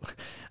 It was cool.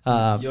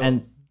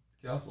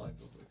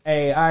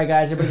 Hey, all right,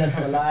 guys, everybody that's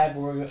on the live.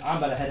 I'm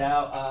about to head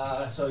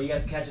out, so you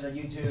guys can catch it on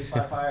YouTube,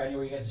 Spotify, or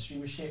anywhere you guys can stream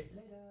your shit.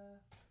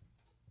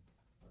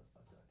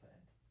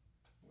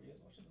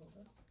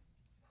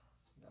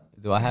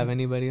 Do I have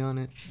anybody on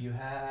it? You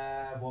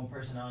have one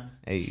person on.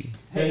 Hey.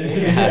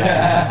 Hey,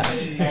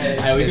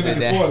 we can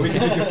make it 4. We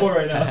can make it 4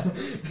 right now.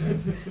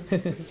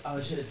 Oh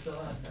shit, it's still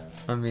on.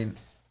 I mean,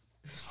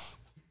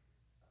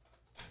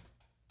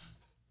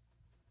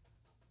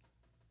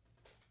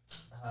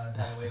 is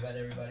that a wave at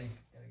everybody?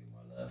 Gotta give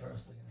more love, or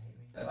else they're gonna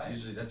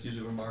hate me. That's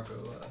usually where Marco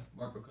comes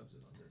in on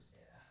this.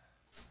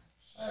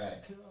 Yeah. All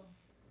right, cool.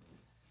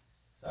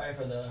 Sorry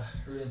for the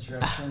rude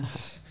interruption.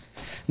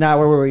 Nah,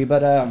 where were we?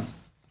 But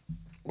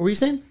what were you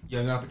saying?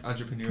 Young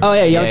entrepreneur. Oh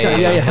yeah, young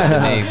entrepreneur.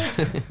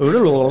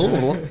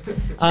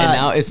 And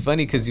now it's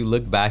funny because you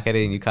look back at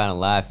it and you kind of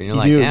laugh and you're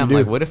like, damn,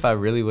 like what if I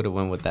really would have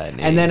went with that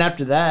name? And then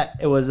after that,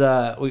 it was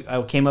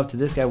I came up to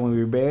this guy when we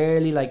were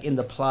barely like in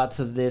the plots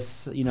of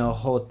this,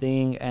 whole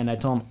thing, and I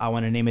told him I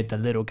want to name it the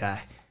Little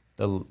Guy.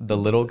 The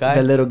little guy?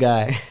 The little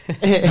guy.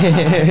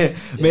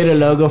 Made a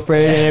logo for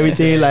it and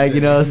everything, like,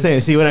 what I'm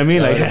saying? See what I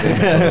mean? Like,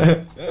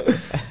 oh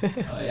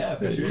yeah,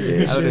 for sure.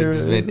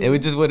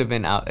 It would have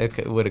been out.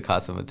 It would have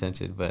caught some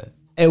attention, but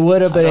it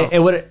would have. But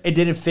it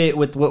didn't fit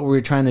with what we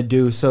were trying to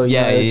do. So it's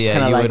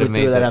kind of like we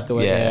threw that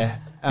afterwards. Yeah.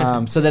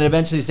 So then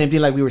eventually, same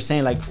thing like we were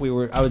saying. Like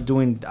I was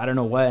doing I don't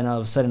know what, and all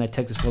of a sudden I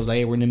text this fool. I was like,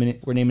 hey, we're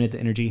naming it the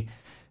Energy,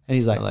 and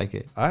he's like, I like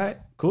it. All right,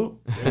 cool.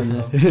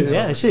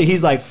 Yeah, shit.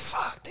 He's like,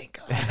 fuck, thank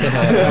God.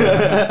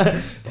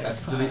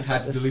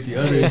 Had to delete the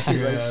other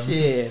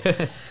shit.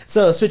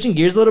 So switching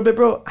gears a little bit,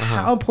 bro.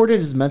 How important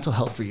is mental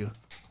health for you?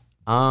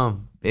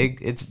 Big.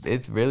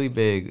 It's really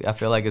big. I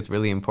feel like it's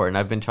really important.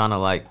 I've been trying to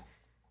like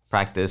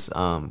practice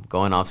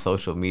going off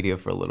social media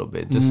for a little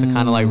bit, just to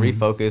kind of like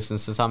refocus. And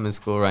since I'm in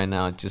school right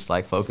now, just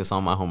like focus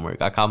on my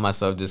homework. I caught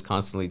myself just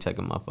constantly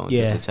checking my phone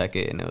just to check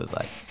it, and it was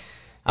like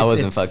I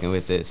wasn't fucking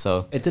with it.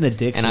 So it's an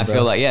addiction, and I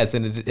feel like it's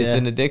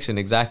an addiction,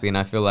 exactly. And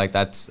I feel like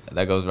that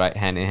goes right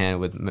hand in hand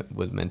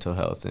with mental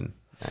health. And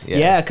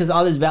because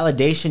all this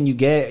validation you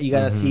get, you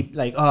gotta see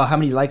like, oh, how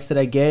many likes did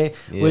I get?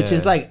 Which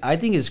is like, I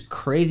think is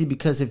crazy,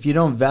 because if you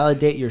don't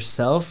validate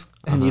yourself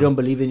and you don't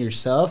believe in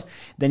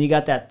yourself, then you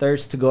got that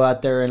thirst to go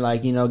out there and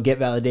like, get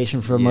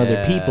validation from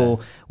other people,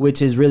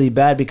 which is really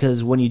bad,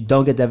 because when you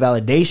don't get that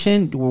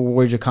validation,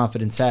 where's your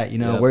confidence at?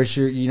 Where's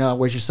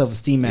your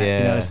self-esteem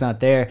at? It's not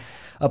there.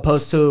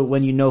 Opposed to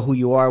when you know who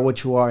you are,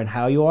 what you are, and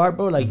how you are,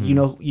 bro. Like you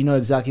know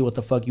exactly what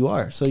the fuck you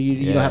are, so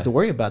you don't have to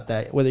worry about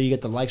that. Whether you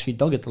get the likes or you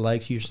don't get the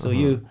likes, you're still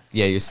you.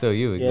 Yeah, you're still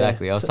you.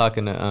 Exactly. I was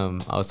talking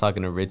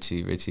to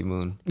Richie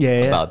Moon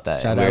about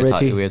that. Shout out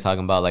Richie. We were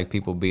talking about like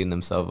people beating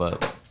themselves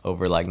up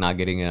over like not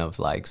getting enough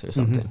likes or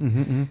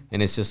something,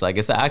 and it's just like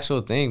it's an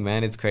actual thing,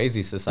 man. It's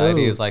crazy.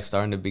 Society is like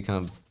starting to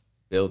become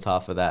built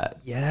off of that.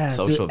 Yeah,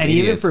 social media. And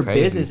even for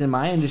business in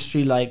my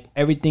industry, like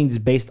everything's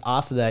based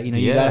off of that.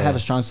 You gotta have a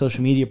strong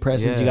social media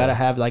presence. You gotta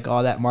have like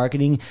all that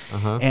marketing,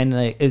 and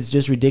like, it's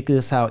just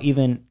ridiculous how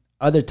even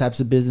other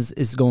types of business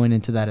is going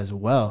into that as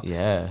well.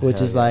 Yeah,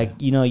 which is like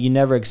you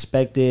never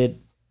expected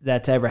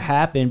that to ever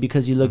happen,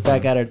 because you look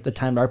back at the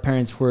time our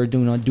parents were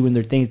doing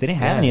their things. They didn't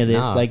have any of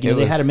this. They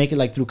had to make it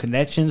like through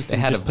connections. They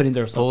had just putting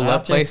their pull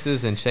up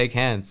places and shake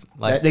hands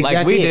like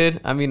we did.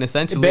 I mean,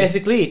 essentially,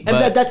 basically,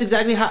 and that's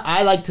exactly how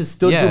I like to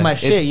still do my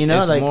shit.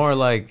 It's like more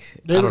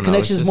like the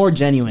connection is more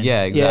genuine.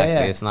 Yeah, exactly.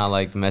 Yeah. It's not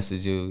like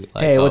message you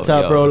like, hey, what's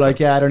up, bro? Like,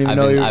 I don't even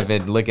know you. I've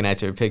been looking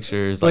at your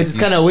pictures. Like, it's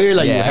kind of weird.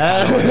 Like, you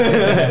have,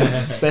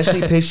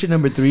 especially picture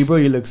number 3, bro.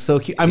 You look so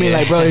cute. I mean,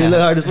 like, bro, you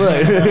look hard as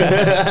fuck.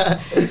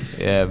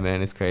 Yeah,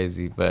 man, it's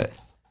crazy, but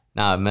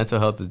mental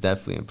health is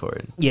definitely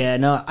important. Yeah,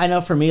 no, I know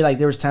for me, like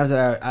there was times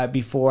that I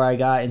before I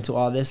got into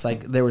all this,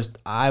 like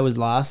I was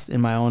lost in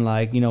my own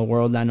like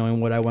world, not knowing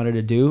what I wanted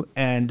to do,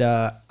 and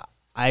I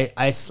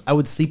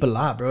would sleep a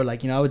lot, bro.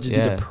 Like I would just be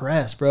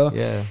depressed, bro.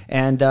 Yeah,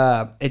 and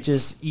it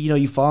just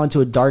you fall into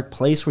a dark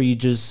place where you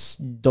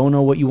just don't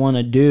know what you want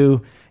to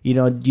do. You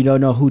don't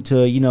know who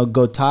to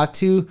go talk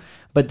to,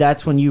 but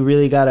that's when you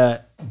really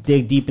gotta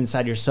dig deep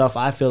inside yourself,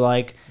 I feel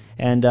like,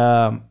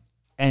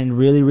 and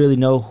really, really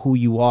know who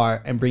you are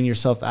and bring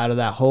yourself out of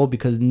that hole,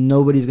 because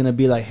nobody's going to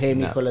be like, hey,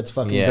 Miko, let's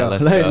fucking go.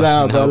 Let's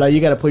go. Bro. Like,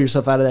 you got to pull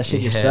yourself out of that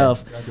shit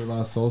yourself. You got to do a lot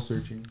of soul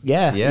searching.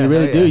 Yeah, you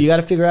really do. You got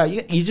to figure out,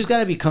 you just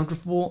got to be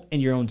comfortable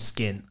in your own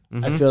skin.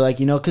 I feel like,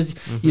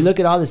 because you look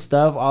at all this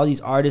stuff, all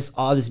these artists,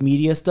 all this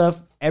media stuff,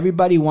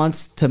 everybody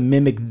wants to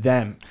mimic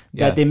them.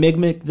 That they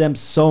mimic them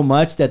so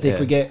much that they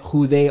forget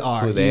who they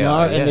are.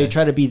 And they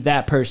try to be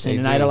that person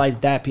and idolize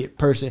that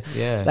person.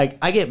 Yeah. Like,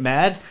 I get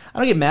mad. I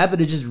don't get mad,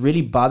 but it just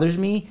really bothers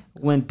me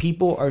when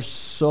people are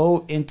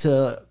so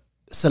into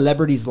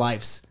celebrities'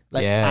 lives.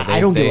 Like, I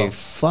don't give a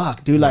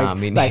fuck, dude.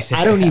 Like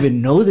I don't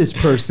even know this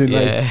person.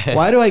 Like,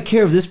 why do I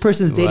care if this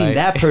person's dating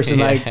that person?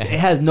 Like, it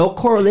has no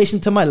correlation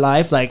to my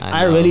life. Like,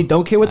 I really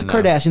don't care what the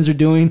Kardashians are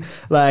doing.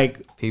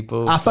 Like,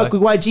 I fuck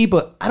with YG,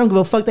 but I don't give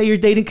a fuck that you're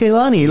dating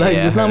Kaylani. Like,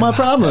 it's not my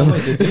problem.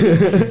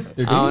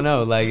 I don't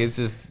know. Like, it's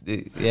just,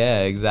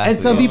 exactly. And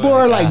some people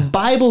are like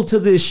Bible to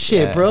this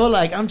shit, bro.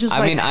 Like, I'm just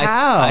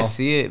how? I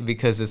see it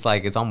because it's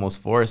like, it's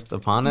almost forced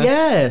upon us.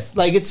 Yes.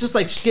 Like, it's just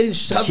like getting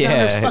shoved down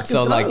their fucking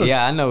so throats. Like,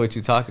 I know what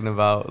you're talking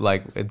about,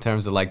 like, in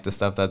terms of like the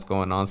stuff that's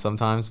going on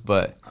sometimes,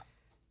 but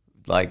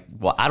like,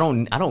 well, I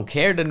don't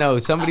care to know.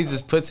 Somebody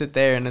just puts it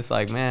there, and it's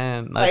like,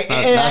 man, that's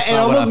not it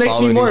what almost makes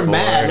me more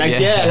mad. Like,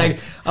 like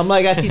I'm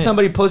like, I see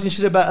somebody posting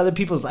shit about other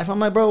people's life. I'm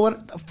like, bro,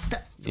 get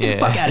the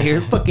fuck out of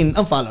here, fucking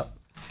unfollow.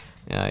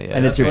 Yeah.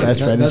 And it's your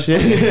best friend and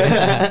shit.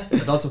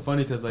 It's also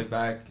funny because like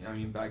back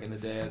in the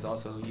day, it's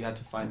also you had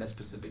to find that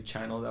specific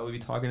channel that would be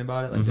talking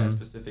about it, like that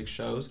specific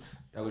shows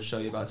that would show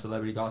you about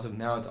celebrity gossip.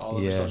 Now it's all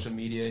over social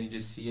media, and you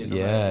just see it.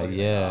 I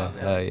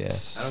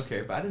don't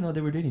care, but I didn't know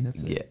they were dating.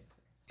 That's it.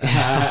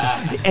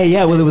 Hey,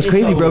 well, it was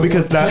crazy, bro,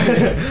 because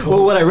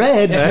what I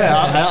read,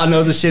 I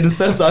know the shit and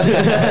stuff. So.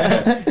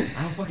 I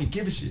don't fucking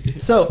give a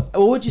shit. So,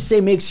 what would you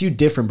say makes you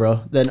different,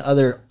 bro, than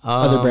other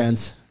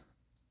brands?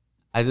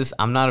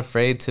 I'm not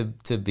afraid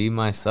to be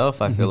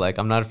myself. I feel like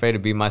I'm not afraid to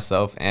be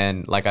myself,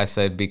 and like I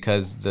said,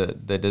 because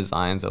the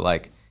designs are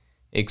like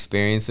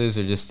experiences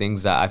or just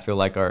things that I feel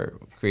like are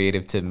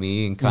creative to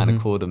me and kind of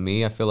cool to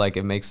me. I feel like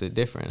it makes it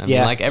different. I mean,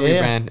 like every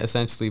brand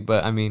essentially,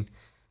 but I mean,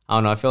 I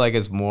don't know. I feel like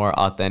it's more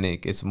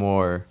authentic. It's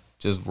more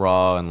just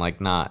raw and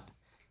like not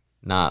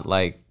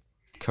like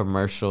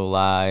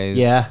commercialized.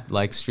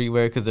 Like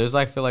streetwear, because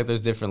I feel like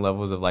there's different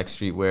levels of like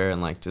streetwear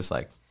and like just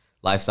like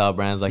lifestyle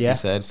brands, like you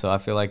said. So I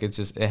feel like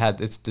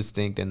it's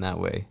distinct in that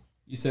way.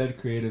 You said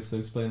creative, so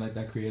explain like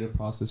that creative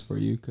process for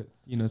you,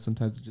 because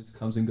sometimes it just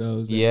comes and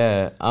goes.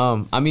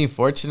 I mean,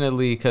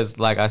 fortunately, because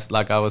like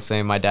I was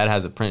saying, my dad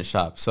has a print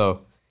shop,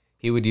 so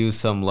he would use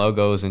some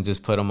logos and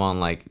just put them on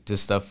like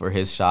just stuff for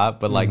his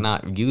shop, but like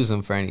not use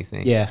them for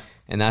anything.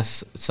 And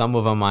that's some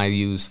of them I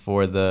use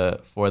for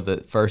the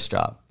first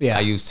drop.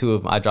 I used 2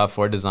 of them. I dropped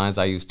 4 designs.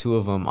 I used 2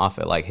 of them off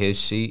at like his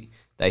sheet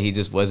that he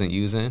just wasn't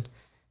using.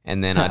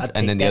 And then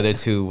the other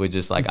 2 were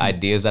just like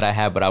ideas that I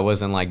had, but I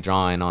wasn't like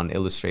drawing on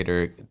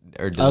Illustrator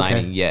or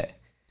designing yet.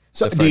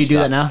 So do you do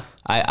that now?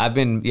 I've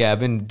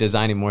been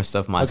designing more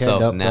stuff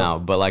myself now,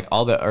 but like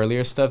all the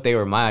earlier stuff, they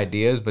were my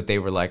ideas, but they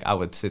were like, I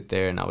would sit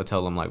there and I would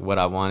tell them like what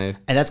I wanted.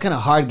 And that's kind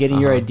of hard, getting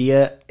your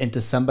idea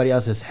into somebody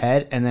else's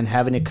head and then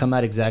having it come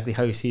out exactly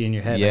how you see it in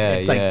your head.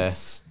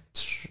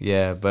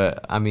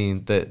 But I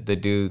mean, the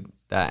dude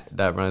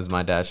that runs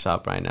my dad's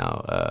shop right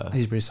now,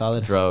 he's pretty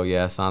solid.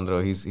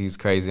 Sandro, he's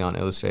crazy on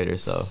Illustrator,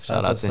 so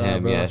shout out to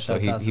him. So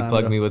he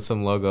plugged me with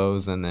some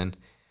logos, and then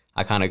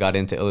I kind of got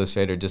into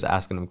Illustrator, just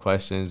asking him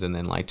questions and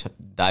then like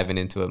diving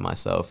into it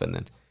myself. And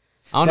then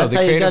I don't know, the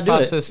creative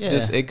process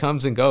just it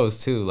comes and goes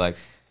too. Like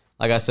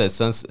I said,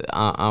 since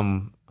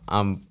I'm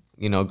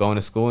going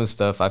to school and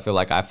stuff, I feel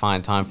like I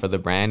find time for the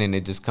brand, and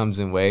it just comes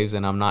in waves.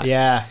 And I'm not.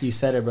 Yeah, you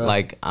said it, bro.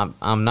 Like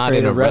I'm not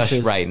creative in a rush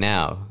right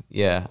now.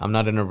 Yeah, I'm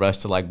not in a rush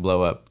to like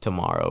blow up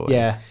tomorrow.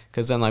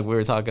 Because then like we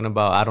were talking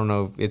about, I don't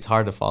know, it's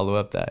hard to follow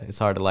up that. It's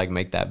hard to like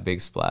make that big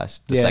splash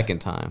the second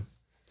time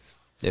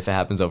if it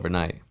happens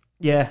overnight.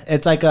 Yeah,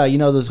 it's like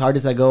those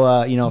artists that go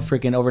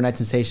freaking overnight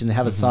sensation. They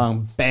have a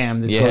song, bam,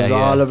 that goes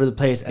all over the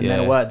place, and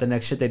then what? The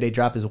next shit they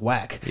drop is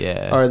whack.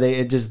 Or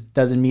it just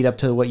doesn't meet up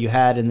to what you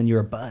had, and then you're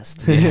a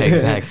bust.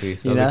 Exactly.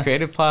 So the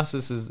creative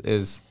process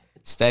is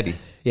steady.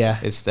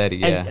 It's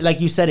steady. And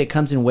like you said, it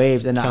comes in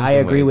waves, and I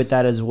agree with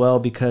that as well,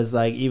 because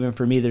like even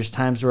for me, there's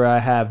times where I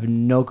have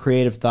no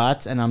creative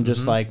thoughts, and I'm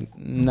just like,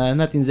 no,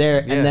 nothing's there,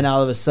 and then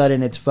all of a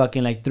sudden it's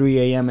fucking like 3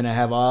 a.m. and I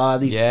have all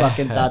these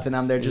fucking thoughts, and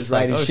I'm there just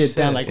writing shit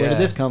down. Like, where did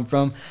this come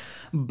from?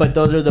 But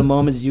those are the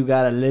moments you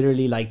gotta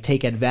literally like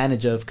take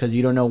advantage of, because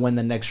you don't know when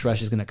the next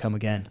rush is gonna come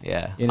again. You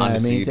know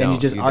honestly, what I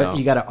mean? And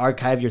you gotta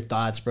archive your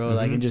thoughts, bro.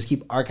 Like, and just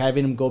keep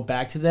archiving them, go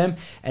back to them,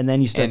 and then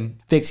you start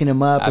fixing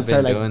them up and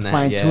start like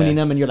fine tuning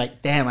them, and you're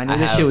like, damn, I knew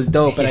this shit was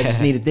dope, but I just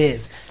needed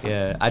this.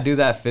 I do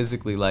that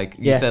physically, like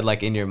you said,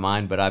 like in your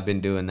mind, but I've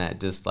been doing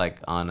that just like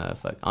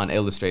on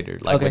Illustrator,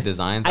 like with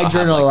designs. I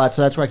journal a lot,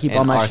 so that's where I keep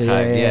all my shit.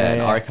 An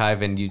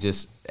archive, and you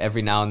just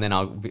every now and then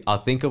I'll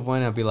think of one,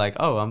 and I'll be like,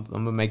 oh, I'm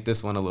gonna make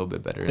this one a little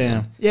bit better.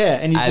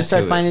 And you just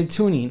start finding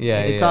tuning.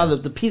 It's all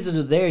the pieces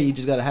are there. You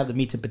just gotta have the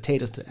meats and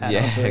potatoes to add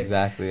onto it.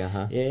 Exactly.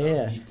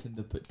 Meats and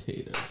the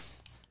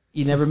potatoes.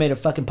 You never made a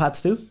fucking pot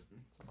stew?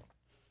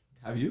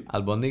 Have you?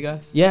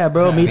 Albondigas? Yeah,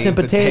 bro, meats and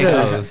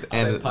potatoes.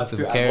 And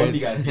some carrots.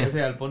 You say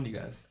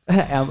albondigas.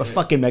 I'm a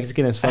fucking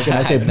Mexican as fucking.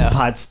 I say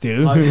pot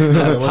stew.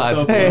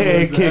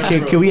 Hey,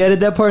 can we edit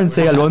that part and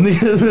say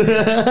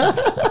albondigas?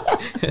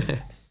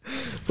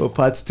 For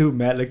pot stew,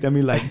 Matt looked at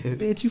me like,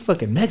 bitch, you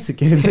fucking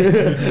Mexican.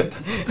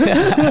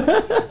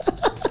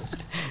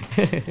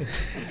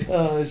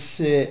 Oh,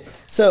 shit.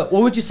 So,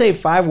 what would you say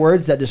 5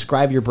 words that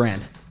describe your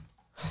brand?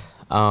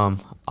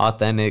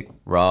 Authentic,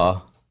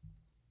 raw,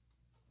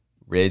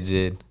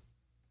 rigid,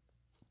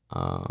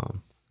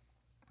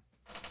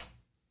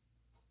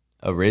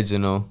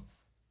 original,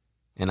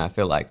 and I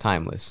feel like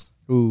timeless.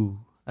 Ooh,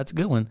 that's a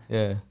good one.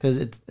 Yeah, because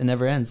it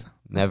never ends.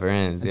 Never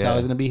ends. It's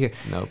always gonna be here.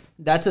 Nope.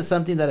 That's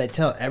something that I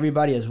tell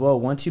everybody as well.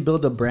 Once you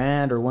build a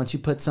brand or once you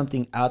put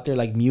something out there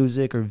like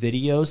music or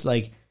videos,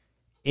 like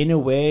in a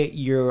way,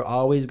 you're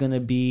always gonna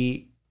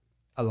be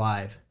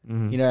alive.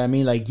 You know what I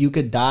mean? Like you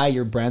could die,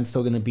 your brand's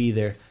still gonna be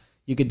there.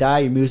 You could die,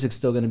 your music's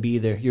still gonna be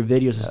there. Your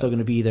videos are still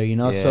gonna be there. You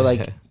know, so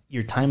like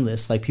you're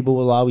timeless. Like people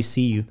will always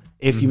see you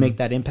if you make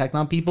that impact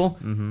on people.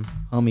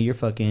 Homie, you're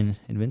fucking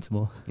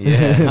invincible.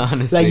 Yeah,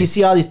 honestly. Like you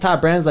see all these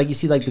top brands, like you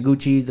see like the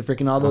Gucci's, the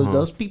freaking all those.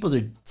 Those people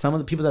are some of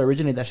the people that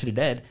originate that shit are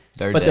dead.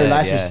 They're but dead, their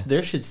lives,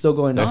 their shit's still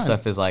going their on. Their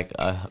stuff is like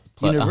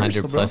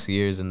 100 plus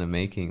years in the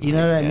making. You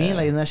know what I mean?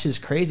 Like, and that shit's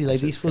crazy. Like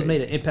these fools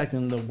made an impact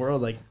in the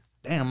world. Like,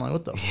 damn, like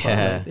what the fuck?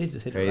 Like, they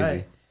just hit it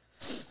right.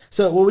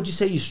 So, what would you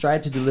say you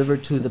strive to deliver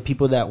to the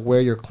people that wear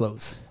your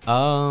clothes?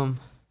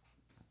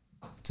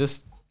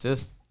 Just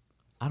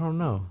I don't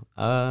know.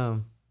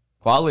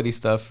 Quality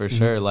stuff for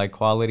sure. Like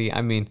quality.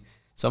 I mean,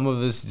 some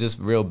of it's just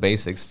real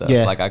basic stuff.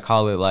 Yeah. Like I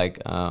call it like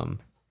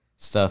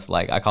stuff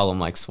like I call them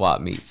like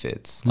swap meet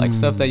fits. Like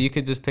stuff that you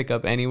could just pick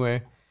up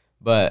anywhere.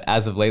 But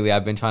as of lately,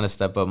 I've been trying to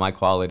step up my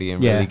quality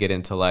and really get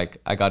into like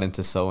I got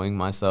into sewing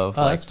myself.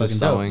 Oh, like that's just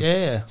sewing.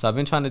 Yeah. So I've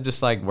been trying to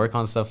just like work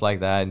on stuff like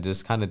that and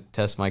just kind of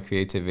test my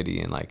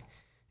creativity and like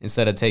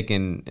instead of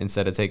taking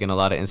a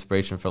lot of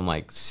inspiration from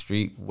like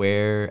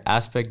streetwear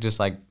aspect,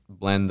 just like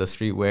blend the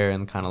streetwear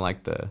and kind of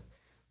like the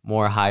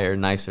more higher,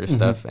 nicer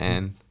stuff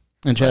and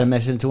try to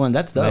mesh it into one.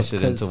 That's dope. Mesh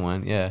it into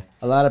one, yeah.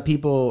 A lot of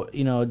people,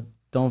 you know,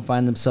 don't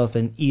find themselves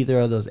in either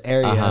of those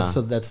areas,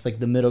 so that's like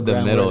the middle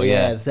ground. The middle,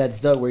 where, that's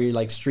dope. Where you're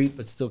like street,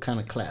 but still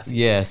kind of classy.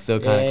 Yeah, still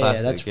kind of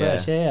classic. Yeah, that's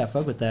fresh. Yeah,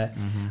 fuck with that.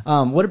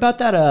 What about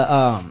that?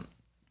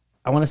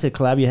 I want to say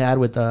collab you had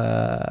with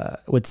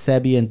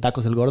Sebi and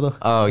Tacos El Gordo.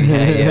 Oh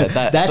yeah.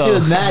 That shit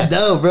was mad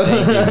dope, bro.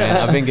 Thank you, man.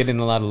 I've been getting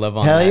a lot of love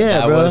on that.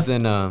 Yeah, bro.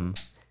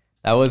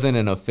 That wasn't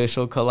an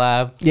official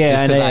collab. Yeah,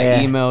 just because I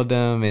emailed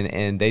them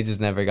and they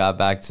just never got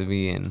back to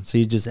me. And so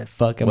you just said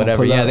fuck them.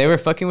 Whatever. Yeah, they were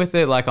fucking with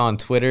it like on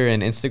Twitter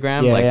and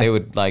Instagram. They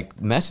would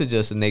like message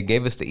us and they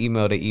gave us the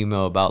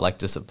email about like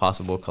just a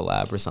possible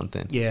collab or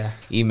something. Yeah.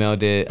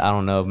 Emailed it. I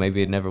don't know.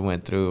 Maybe it never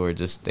went through or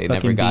just they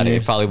fucking never got it.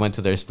 It probably went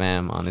to their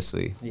spam,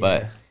 honestly. Yeah.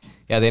 But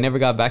yeah, they never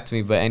got back to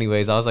me. But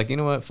anyways, I was like, you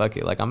know what? Fuck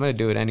it. Like I'm gonna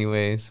do it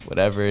anyways.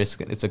 Whatever.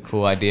 It's a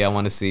cool idea. I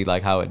want to see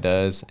like how it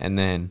does. And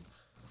then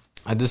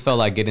I just felt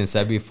like getting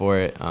Sebi for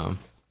it. I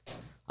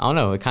don't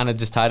know. It kind of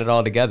just tied it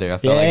all together. I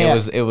felt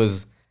like it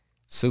was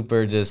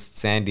super just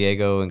San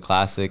Diego and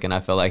classic, and I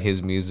felt like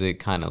his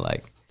music kind of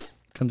like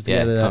comes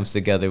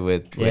together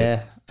with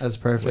that's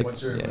perfect.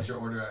 What's your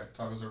order at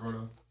Tacos El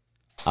Gordo?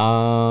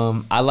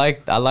 I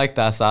like the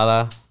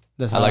asada.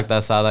 I like the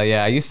asada.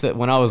 Yeah, I used to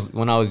when I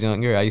was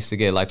younger. I used to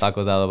get like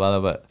tacos al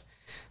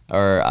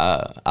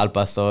al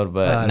pastor,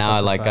 but now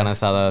I like carne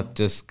asada,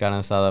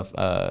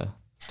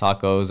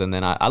 tacos, and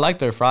then I like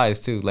their fries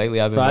too. Lately,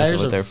 I've been messing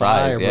with their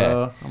fries. Yeah,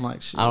 bro. I'm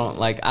like, shit. I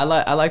like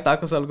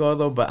tacos El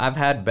Gordo, but I've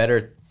had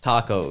better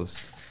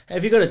tacos.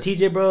 If you go to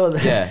TJ, bro,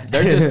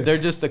 they're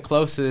just the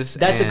closest.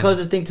 That's the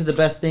closest thing to the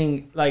best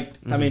thing. Like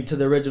I mean, to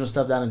the original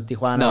stuff down in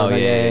Tijuana. No,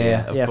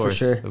 yeah, of course,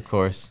 for sure, of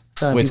course.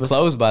 Which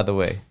closed, by the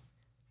way.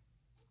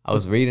 I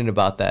was reading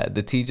about that.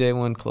 The TJ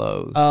one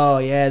closed. Oh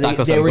yeah,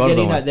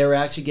 they were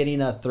actually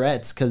getting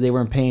threats because they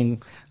weren't paying.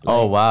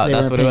 Oh wow,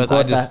 that's what it was.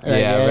 I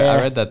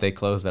read that they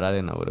closed, but I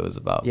didn't know what it was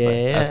about.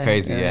 Yeah, that's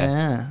crazy.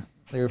 Yeah,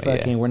 they were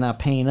fucking. We're not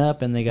paying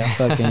up, and they got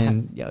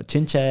fucking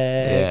chin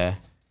check. Yeah,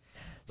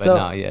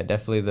 but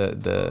definitely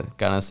the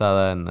carne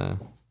asada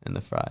and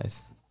the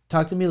fries.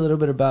 Talk to me a little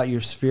bit about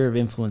your sphere of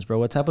influence, bro.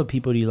 What type of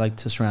people do you like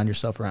to surround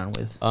yourself around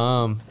with?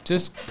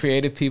 Just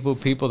creative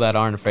people that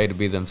aren't afraid to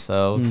be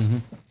themselves.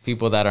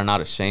 People that are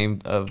not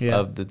ashamed of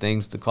the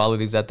things, the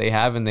qualities that they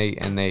have, and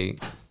they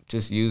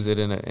just use it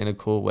in a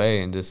cool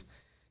way and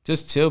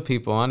just chill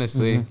people.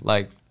 Honestly,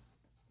 like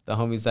the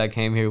homies that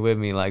came here with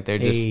me, like they're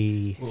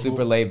just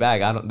super laid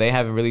back. They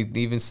haven't really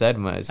even said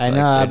much. I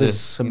know. I've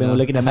been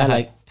looking at Matt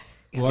like.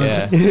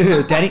 Yeah,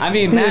 Daddy. I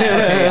mean, Matt.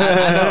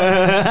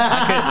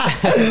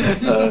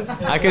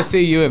 Okay, I could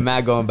see you and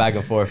Matt going back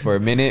and forth for a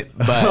minute,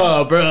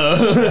 but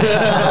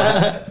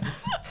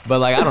but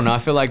like I don't know. I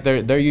feel like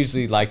they're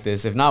usually like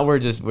this. If not, we're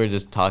just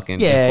talking,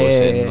 just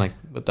bullshitting like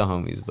with the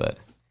homies. But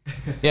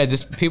yeah,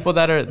 just people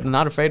that are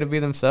not afraid to be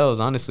themselves,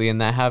 honestly, and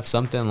that have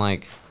something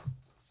like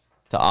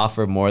to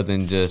offer more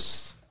than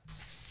just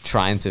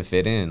trying to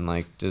fit in.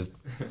 Like just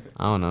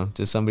I don't know,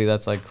 just somebody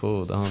that's like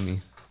cool, the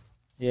homie.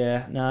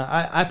 Yeah, no,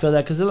 I feel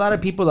that because a lot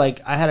of people,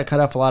 like, I had to cut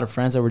off a lot of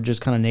friends that were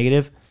just kind of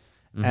negative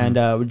and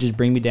would just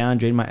bring me down,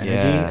 drain my energy.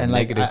 And,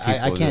 like,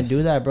 I can't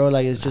do that, bro.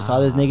 Like, it's just all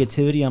this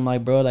negativity. I'm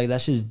like, bro, like,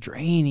 that's just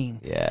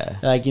draining. Yeah.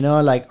 Like, you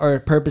know, like, or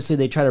purposely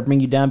they try to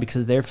bring you down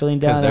because they're feeling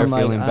down. Because they're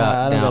feeling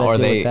down. Or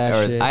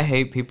I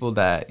hate people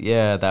that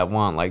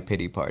want, like,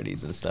 pity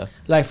parties and stuff.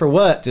 Like, for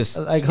what? Just,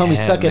 like, homie,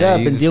 suck it up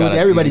and deal with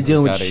everybody's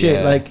dealing with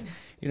shit. Like,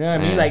 You know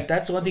what I mean? Like,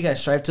 that's one thing I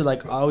strive to,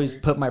 like, always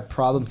put my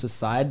problems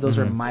aside. Those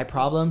are my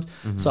problems.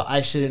 So I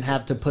shouldn't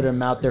have to put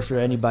them out there for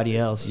anybody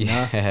else, you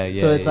know?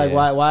 So it's like,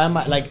 why am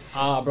I, like,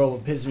 bro,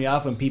 what pisses me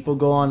off when people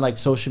go on, like,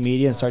 social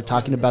media and start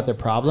talking about their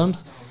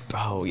problems.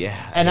 Bro,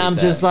 yeah. And I'm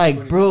just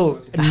like,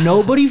 bro,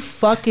 nobody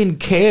fucking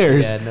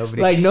cares.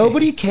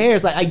 Nobody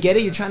cares. Like, I get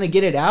it. You're trying to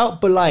get it out.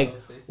 But, like,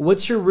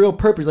 what's your real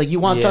purpose? Like, you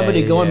want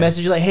somebody to go and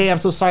message you like, hey, I'm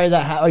so sorry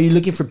are you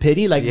looking for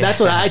pity? Like, that's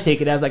what I take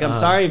it as. Like, I'm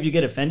sorry if you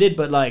get offended,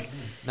 but, like,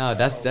 no,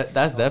 that's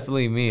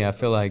definitely me. I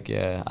feel like,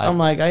 I'm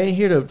like, I ain't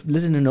here to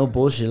listen to no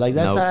bullshit. Like,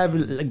 that's how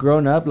I've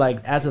grown up.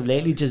 Like, as of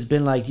lately, just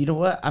been like, you know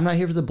what? I'm not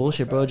here for the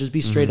bullshit, bro. Just be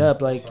straight up.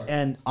 Like,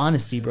 and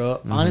honesty, bro.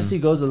 Honesty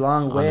goes a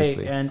long way.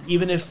 Honestly. And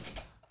even if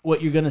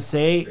what you're going to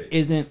say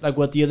isn't like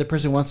what the other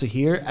person wants to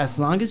hear, as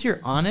long as you're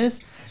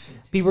honest,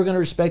 people are going to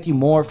respect you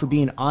more for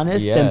being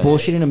honest than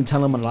bullshitting them and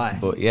telling them a lie.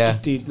 But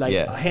dude, like,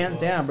 hands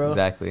down, bro.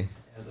 Exactly.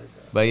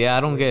 But yeah,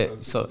 I don't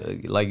get so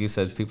like you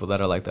said, people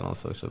that are like that on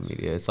social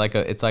media. It's like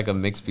a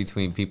mix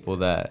between people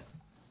that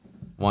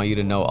want you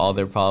to know all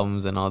their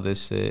problems and all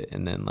this shit,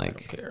 and then like, I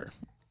don't care.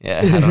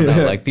 Yeah, I don't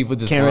know. Like, people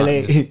just can't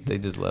relate. They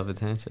just love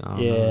attention. I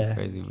don't know. It's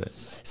crazy, but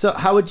so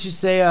how would you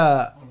say,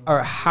 or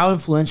how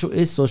influential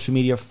is social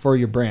media for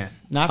your brand?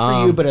 Not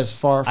for you, but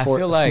as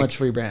much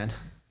for your brand.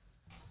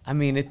 I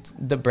mean,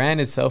 the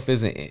brand itself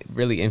isn't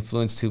really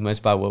influenced too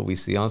much by what we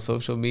see on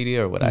social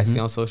media or what I see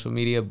on social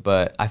media,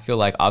 but I feel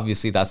like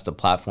obviously that's the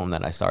platform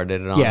that I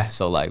started it on. Yeah.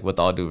 So, like, with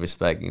all due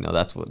respect, you know,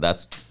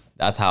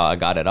 that's how I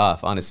got it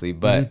off, honestly.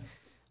 But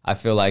I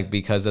feel like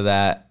because of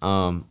that,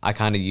 I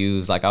kind of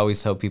use, like, I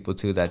always tell people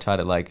too that try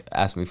to, like,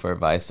 ask me for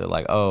advice. They're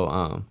like,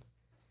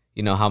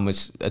 you know, how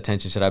much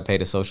attention should I pay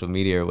to social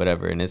media or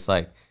whatever? And it's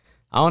like,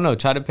 I don't know,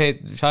 try to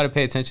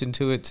pay attention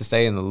to it to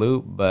stay in the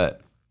loop,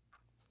 but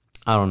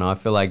I don't know. I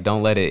feel like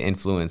don't let it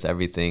influence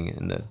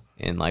everything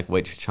in like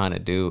what you're trying to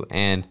do.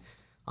 And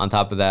on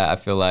top of that, I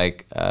feel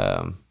like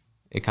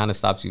it kind of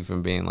stops you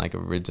from being like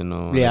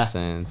original in a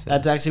sense.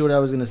 That's actually what I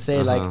was gonna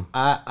say. Like,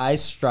 I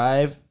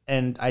strive,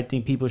 and I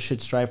think people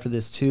should strive for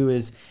this too.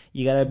 Is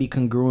you gotta be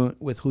congruent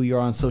with who you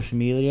are on social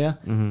media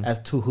as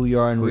to who you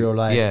are in real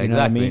life. Yeah, you know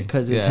what I mean?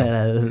 Because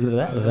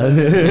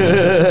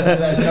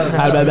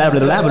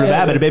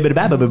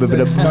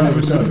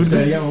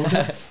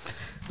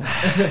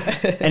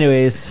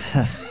anyways.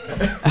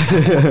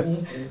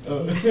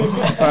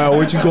 Alright,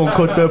 what you gonna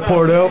cut that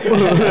part out?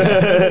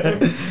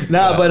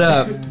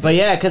 But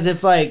yeah, because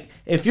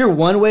if you're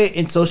one way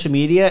in social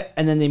media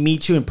and then they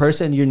meet you in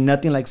person and you're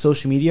nothing like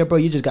social media, bro,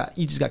 you just got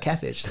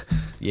catfished.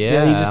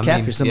 Yeah, you just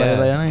catfished somebody.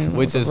 Yeah.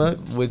 Like,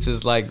 which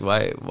is like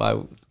why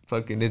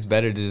fucking it's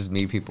better to just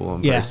meet people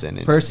in person.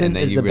 And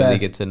then you really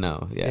best. Get to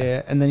know.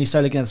 Yeah, and then you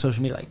start looking at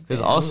social media like. Because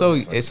also,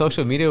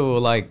 social media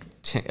will like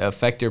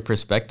affect your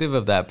perspective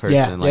of that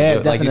person.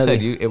 Yeah, like you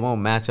said, it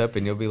won't match up,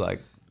 and you'll be like,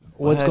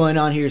 what's going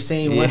on here? You're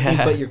saying one thing,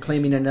 but you're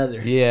claiming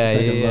another. Yeah,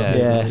 it's like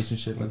a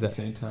relationship at the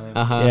same time.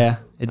 Yeah,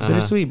 it's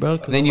bittersweet, bro.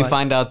 Then you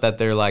find out that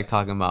they're like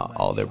talking about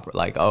all their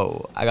like,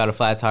 oh, I got a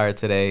flat tire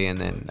today, and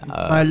then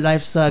my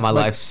life sucks. My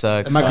life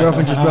sucks. My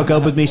girlfriend just broke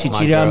up with me. She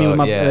cheated on me with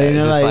my. You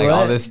know, just like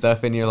all this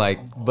stuff, and you're like,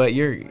 but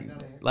you're.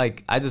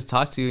 Like, I just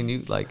talked to you and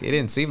you, like, it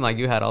didn't seem like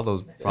you had all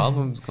those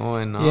problems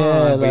going on.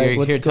 Yeah, but like,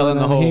 you're here telling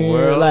the whole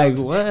world. Like,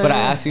 what? But I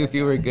asked you if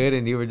you were good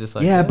and you were just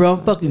like, yeah, bro,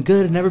 I'm fucking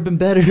good. I've never been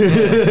better.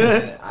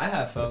 I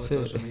have fun with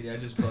social media. I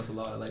just post a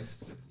lot of, like,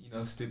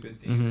 stupid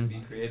things and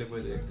be creative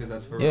with it because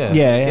that's for yeah.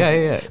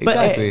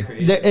 Exactly.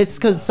 But it's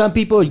because some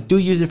people do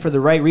use it for the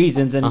right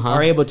reasons and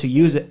are able to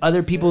use it.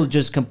 Other people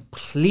just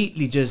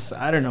completely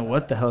I don't know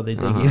what the hell they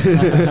think.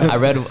 I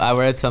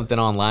read something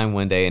online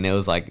one day and it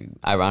was like,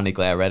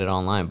 ironically, I read it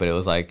online, but it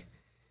was like,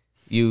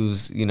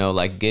 use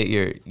like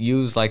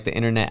the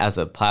internet as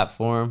a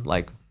platform,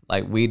 like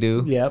we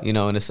do, you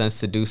know, in a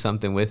sense to do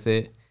something with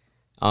it.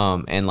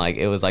 And like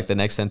it was like the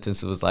next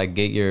sentence was like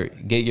get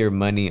your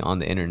money on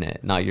the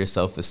internet, not your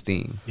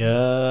self-esteem.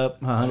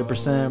 Yep,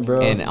 100%, bro.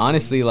 And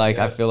honestly, like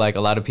I feel like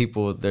a lot of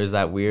people, there's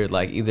that weird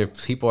like either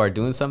people are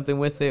doing something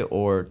with it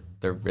or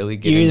they're really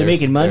getting. You're either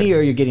making money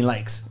or you're getting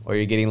likes. Or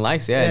you're getting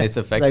likes, and it's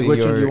affecting like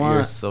your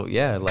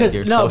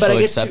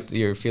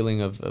your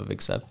feeling of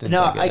acceptance.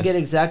 No, I get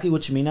exactly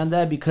what you mean on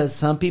that because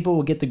some people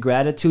will get the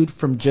gratitude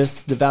from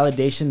just the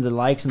validation, the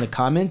likes, and the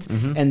comments,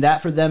 and that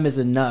for them is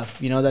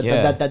enough. You know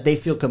that they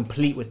feel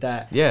complete with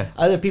that. Yeah.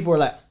 Other people are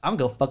like, I'm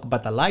gonna fuck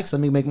about the likes. Let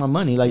me make my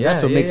money. Like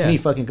that's what makes me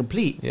fucking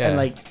complete. Yeah. And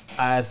like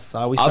I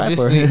always strive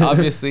for.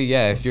 Obviously,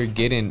 yeah.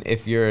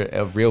 If you're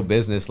a real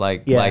business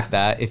like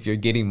that, if you're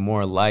getting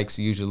more likes,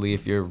 usually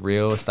if you're a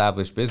real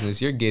established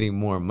business, you're getting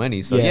more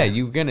money. So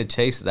you're gonna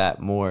chase that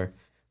more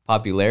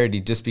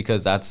popularity just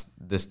because that's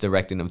just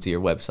directing them to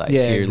your website,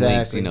 to your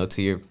links, you know,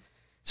 to your.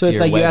 So it's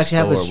like you actually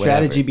have a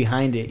strategy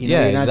behind it. You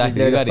know, you're not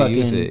exactly. Just you got to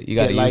use it. You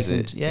got to use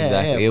it.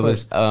 Exactly. It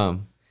was. I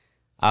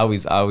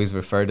always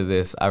refer to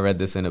this. I read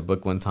this in a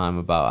book one time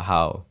about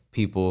how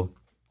people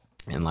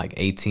in like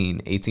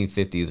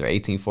 1850s or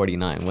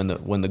 1849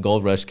 when the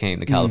gold rush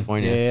came to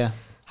California.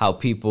 How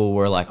people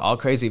were like all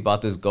crazy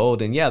about this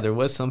gold, and there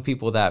was some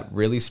people that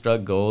really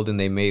struck gold and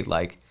they made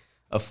like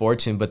a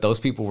fortune, but those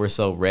people were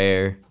so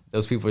rare.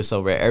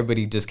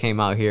 Everybody just came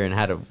out here and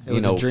had a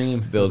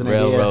dream. Build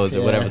railroads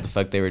or whatever the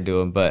fuck they were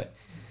doing. But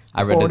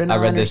I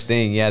read this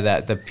thing,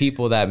 that the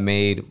people that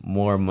made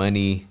more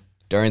money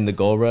during the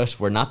gold rush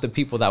were not the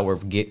people that were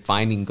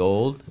finding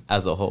gold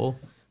as a whole,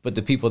 but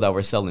the people that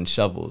were selling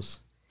shovels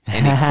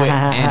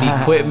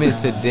and equipment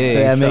to dig.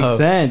 That makes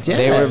sense. Yeah,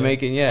 they were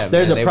making.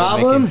 There's a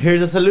problem.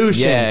 Here's a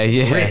solution.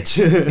 Yeah. Rich.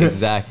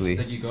 Exactly.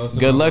 Like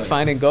Good luck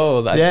finding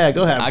gold. Go ahead.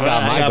 I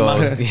got my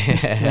gold.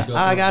 Yeah.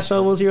 I got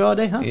shovels here all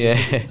day, huh? Yeah.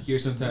 Here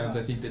sometimes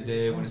I think the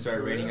day when it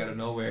started raining out of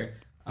nowhere,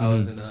 I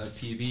was in a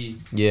PV.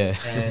 Yeah.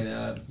 And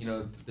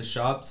the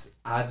shops,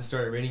 as it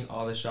started raining,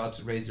 all the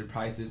shops raised their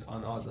prices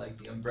on all like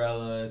the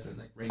umbrellas and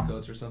like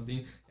raincoats or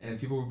something, and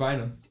people were buying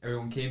them.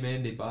 Everyone came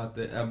in, they bought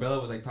the umbrella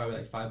was like probably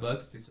like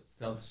 $5. They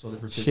sold it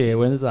for 15. Shit,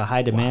 when there's a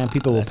high demand,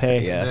 people will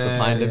pay. Yeah,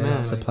 supply and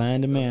demand. Supply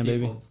and demand,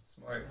 baby.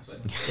 Smart.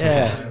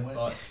 Yeah.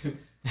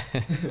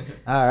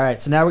 All right,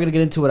 so now we're gonna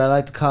get into what I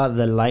like to call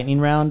the lightning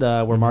round,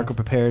 where Marco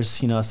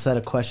prepares, a set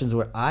of questions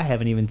where I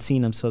haven't even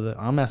seen them, so that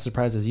I'm as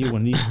surprised as you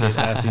when these get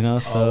asked,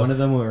 So one of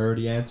them were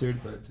already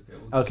answered, but it's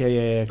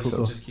okay.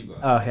 Cool. Just keep going.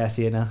 Oh, yeah, I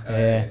see it now.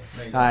 Yeah.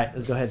 All right,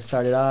 let's go ahead and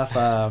start it off.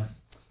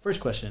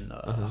 First question: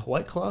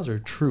 White Claws or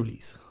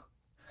Trulies?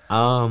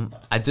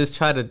 I just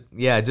try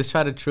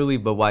to Truly,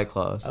 but White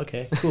Claws.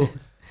 Okay, cool.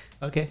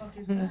 Okay. What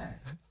the fuck is that?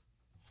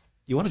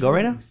 You want to go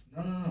right now?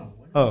 No.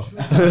 Oh.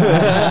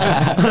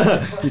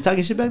 You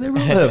talking shit back there,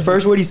 bro?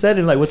 First word he said,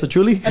 and what's a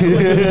Truly?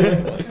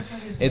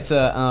 It's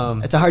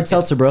a hard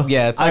seltzer, bro.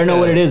 Yeah, I don't know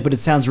what it is, but it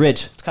sounds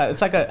rich.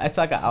 It's like an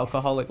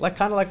alcoholic,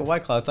 kind of like a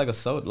White Claw. It's like a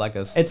soda,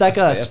 It's like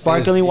a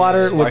sparkling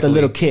water with a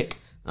little kick.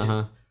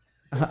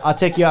 I'll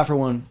take you out for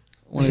one.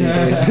 One of these days.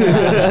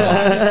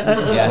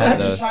 I had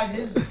those. Tried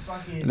his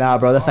fucking nah,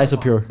 bro, that's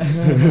Isopure.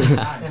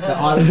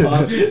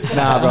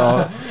 Nah,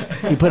 bro.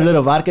 You put a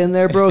little vodka in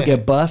there, bro,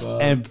 get buffed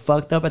and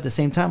fucked up at the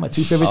same time.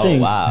 Two favorite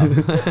things. Wow.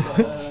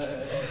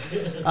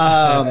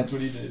 That's what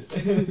he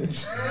did.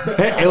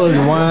 It was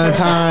one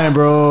time,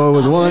 bro. It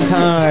was one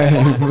time.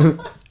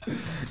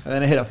 And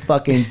then I hit a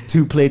fucking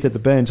 2 plates at the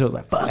bench. I was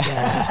like, fuck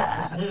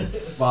yeah.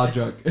 Wild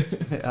drunk.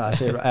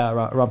 Shit,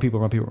 wrong people.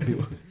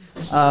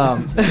 Hey,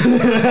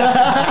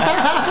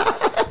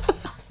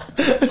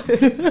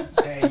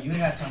 you ain't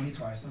gotta tell me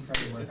twice. I'm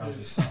probably work out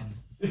with something.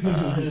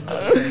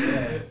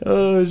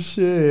 Oh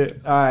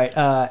shit! All right.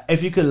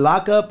 If you could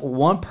lock up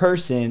one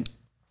person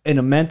in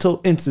a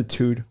mental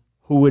institute,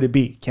 who would it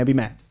be? Can't be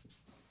Matt.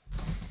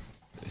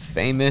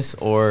 Famous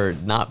or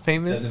not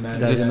famous?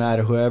 Doesn't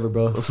matter. Whoever,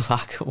 bro.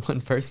 Lock up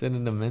one person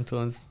in a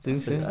mental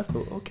institution. That's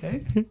cool.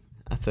 Okay.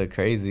 That's a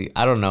crazy.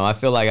 I don't know. I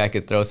feel like I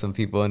could throw some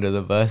people under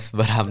the bus,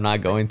 but I'm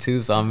not going to.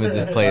 So I'm gonna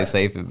just play it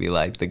safe and be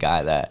like the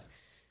guy that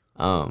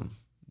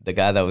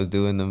was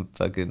doing them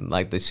fucking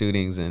the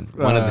shootings and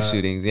one of the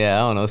shootings. Yeah, I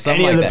don't know.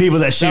 Something any like of the people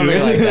that shoot.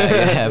 Something like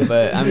that. Yeah,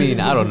 but I mean,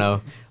 I don't know.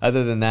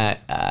 Other than that,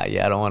 I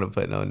don't want to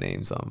put no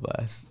names on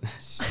blast.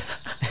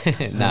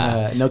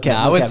 Nah, no cap.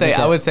 Nah,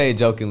 I would say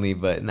jokingly,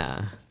 but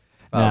nah.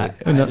 Hey,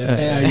 you know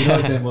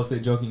what? Then we'll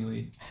say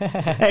jokingly.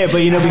 Hey, but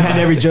behind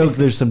every joke,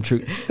 there's some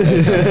truth.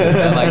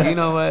 You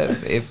know what?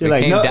 If it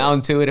came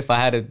down to it, if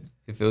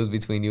it was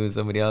between you and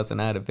somebody else,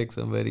 and I had to pick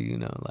somebody,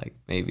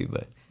 maybe,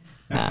 but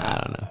nah,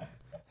 I don't know.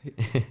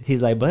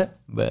 He's like, but.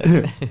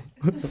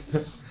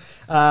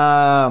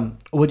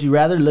 Would you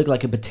rather look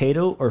like a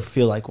potato or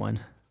feel like one?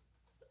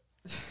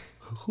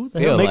 Who the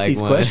hell makes these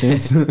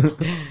questions?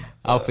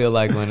 I'll feel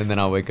like one, and then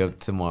I'll wake up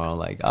tomorrow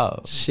oh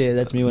shit.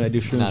 That's me when I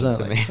do shrooms. Not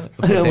a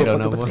potato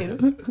no more.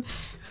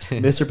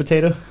 Mr.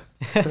 Potato.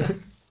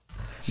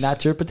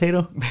 Not your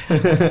potato.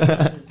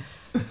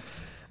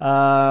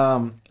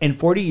 In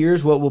 40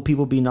 years, what will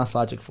people be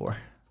nostalgic for?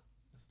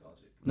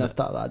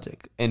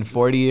 Nostalgic. In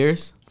 40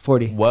 years?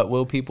 40. What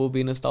will people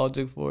be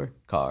nostalgic for?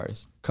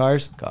 Cars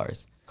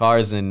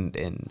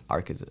and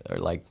architecture, or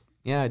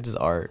just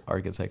art,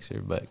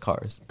 architecture, but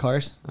cars.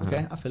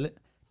 Okay, I feel it.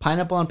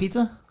 Pineapple on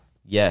pizza?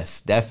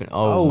 Yes, definitely.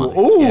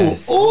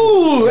 Yes.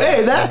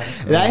 Hey, that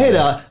hit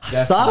a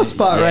soft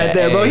spot right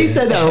there, bro. He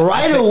said that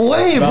right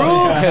away,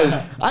 bro.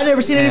 Because I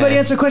never seen anybody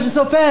answer a question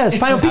so fast.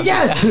 Pineapple pizza,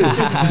 yes.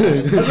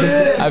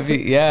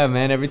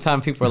 Man. Every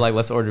time people are like,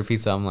 "Let's order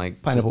pizza," I'm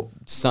like, pineapple.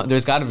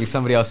 There's got to be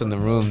somebody else in the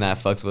room that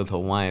fucks with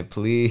Hawaiian.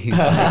 Please,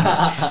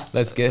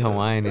 let's get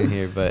Hawaiian in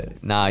here.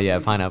 But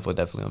pineapple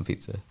definitely on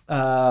pizza.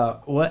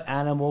 What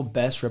animal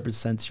best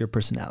represents your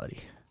personality?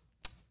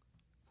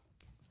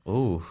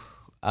 Ooh.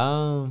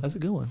 That's a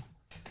good one.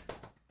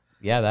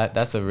 Yeah,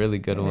 that's a really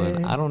good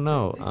one. I don't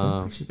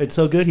know. It's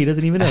so good he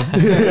doesn't even know.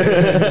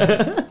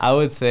 I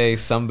would say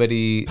something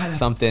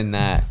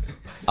that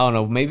I don't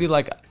know. Maybe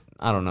I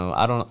don't know.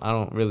 I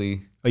don't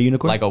really a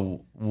unicorn, like a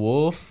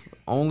wolf,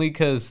 only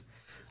because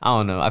I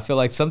don't know. I feel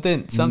like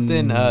something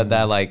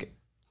that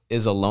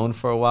is alone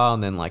for a while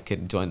and then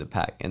could join the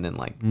pack and then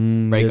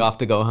break off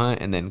to go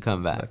hunt and then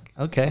come back.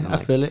 Okay, and, I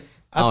feel it.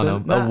 I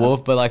don't know, a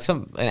wolf, but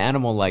an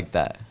animal like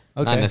that.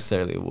 Okay. Not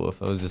necessarily a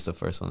wolf. It was just the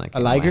first one that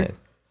came to my head.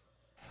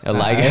 A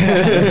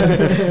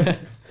liger.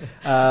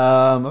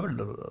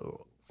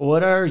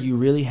 What are you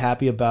really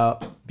happy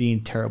about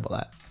being terrible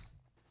at?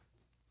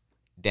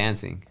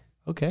 Dancing.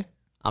 Okay.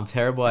 I'm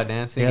terrible at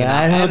dancing. Yeah,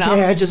 I don't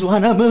care. I just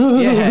want to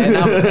move.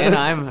 Yeah, and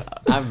I'm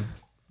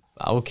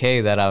okay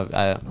that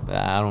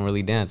I don't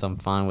really dance. I'm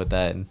fine with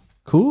that.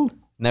 Cool.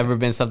 Never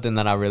been something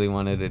that I really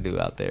wanted to do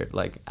out there,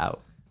 like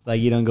out.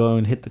 Like you don't go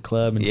and hit the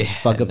club and just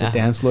fuck up the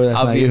dance floor. That's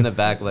I'll not be you. in the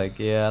back, like,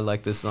 yeah, I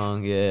like this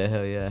song. Yeah,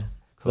 hell yeah.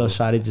 Cool.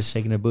 Little shawty just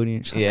shaking her booty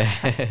and shit. Yeah.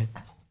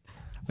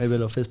 Maybe a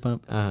little fist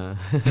pump. Uh-huh.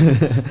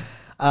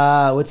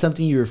 What's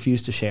something you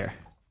refuse to share?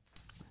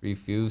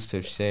 Refuse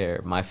to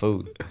share my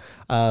food.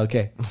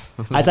 Okay.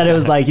 I thought it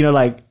was like,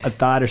 like a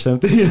thought or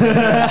something.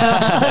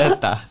 I'm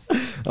like,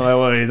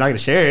 well, he's not going to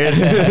share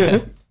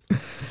it.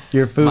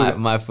 Your food.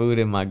 My food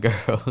and my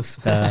girls.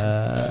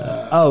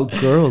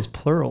 Girls,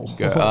 plural.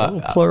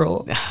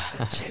 Plural.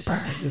 Shaper.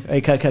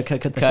 Hey, cut that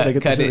shit.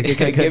 Cut it.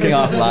 Get me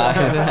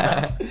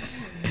offline.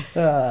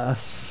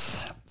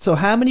 So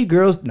how many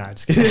girls? Nah,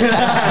 just kidding.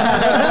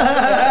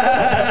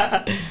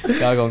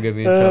 Y'all gonna get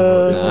me in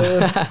trouble.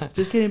 Nah.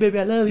 Just kidding, baby.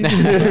 I love you.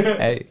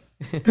 Hey.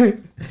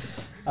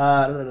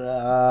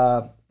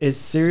 Is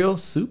cereal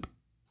soup?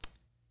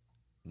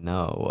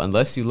 No,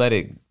 unless you let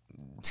it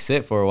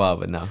sit for a while,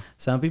 but no.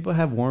 Some people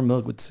have warm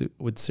milk with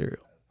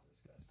cereal.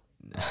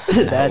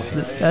 That's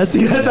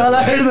disgusting. That's all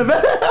I heard in the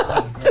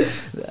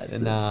back.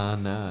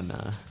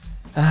 Nah.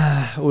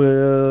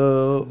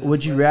 Well,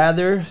 would you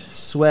rather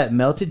sweat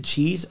melted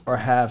cheese or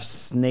have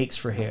snakes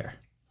for hair?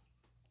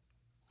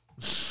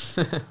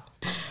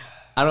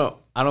 I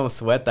don't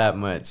sweat that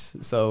much,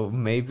 so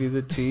maybe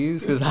the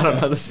cheese, because I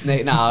don't know the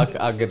snake. Nah,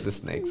 I'll get the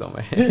snakes on my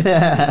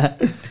head.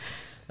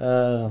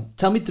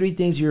 Tell me 3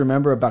 things you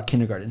remember about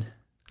kindergarten.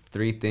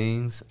 3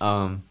 things.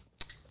 The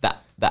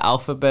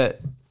alphabet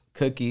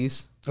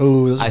cookies.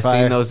 Oh, those are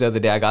fire. Seen those the other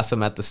day. I got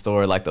some at the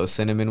store, like those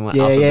cinnamon one.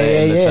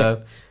 Alphabet in the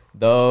tub.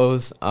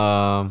 Those.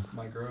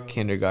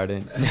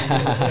 Kindergarten.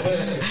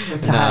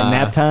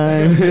 Nap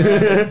time.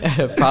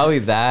 Probably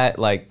that,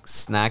 like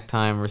snack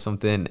time or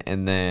something,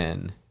 and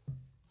then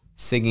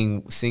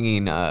singing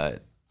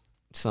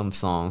some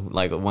song,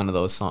 like one of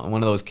those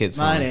kids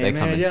songs. My name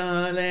is your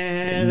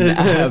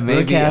land.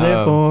 Maybe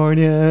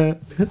California.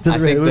 I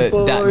think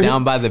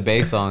down by the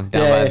bay song,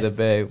 by the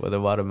bay where the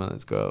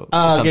watermelons grow,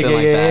 something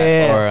like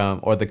that,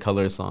 or the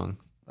color song.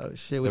 Oh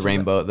shit! The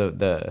rainbow,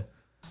 the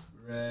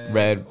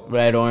red,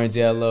 orange,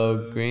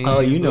 yellow, green. Oh,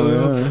 you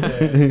know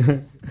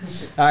it.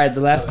 All right, the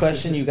last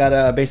question. You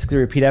gotta basically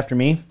repeat after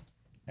me,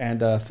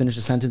 and finish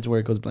the sentence where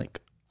it goes blank.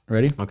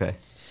 Ready? Okay.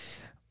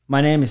 My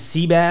name is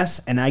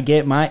Seabass, and I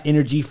get my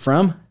energy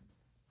from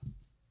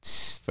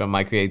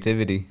my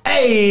creativity.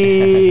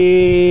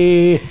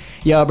 Hey,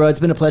 yo, bro, it's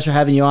been a pleasure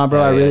having you on,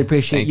 bro. I really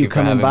appreciate you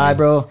coming by,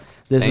 bro.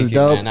 This was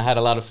dope. Man. I had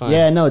a lot of fun.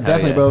 Yeah, no,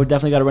 definitely, bro.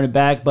 Definitely got to run it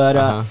back. But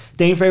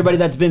thank you for everybody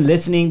that's been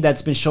listening,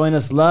 that's been showing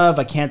us love.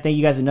 I can't thank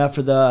you guys enough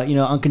for the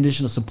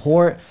unconditional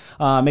support.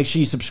 Make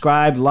sure you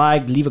subscribe,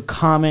 like, leave a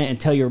comment, and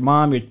tell your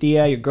mom, your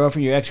tia, your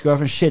girlfriend, your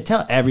ex-girlfriend. Shit,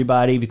 tell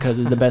everybody, because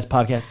it's the best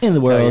podcast in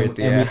the world.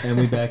 And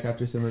we back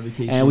after summer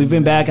vacation. And we've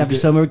been back after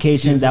summer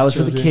vacation. That was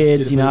for the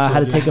kids. I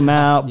had to take them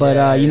out.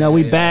 But,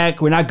 we back.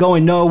 We're not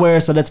going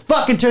nowhere. So let's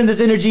fucking turn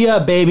this energy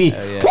up, baby.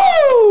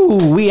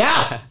 Woo! We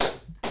out.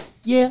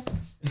 Yeah.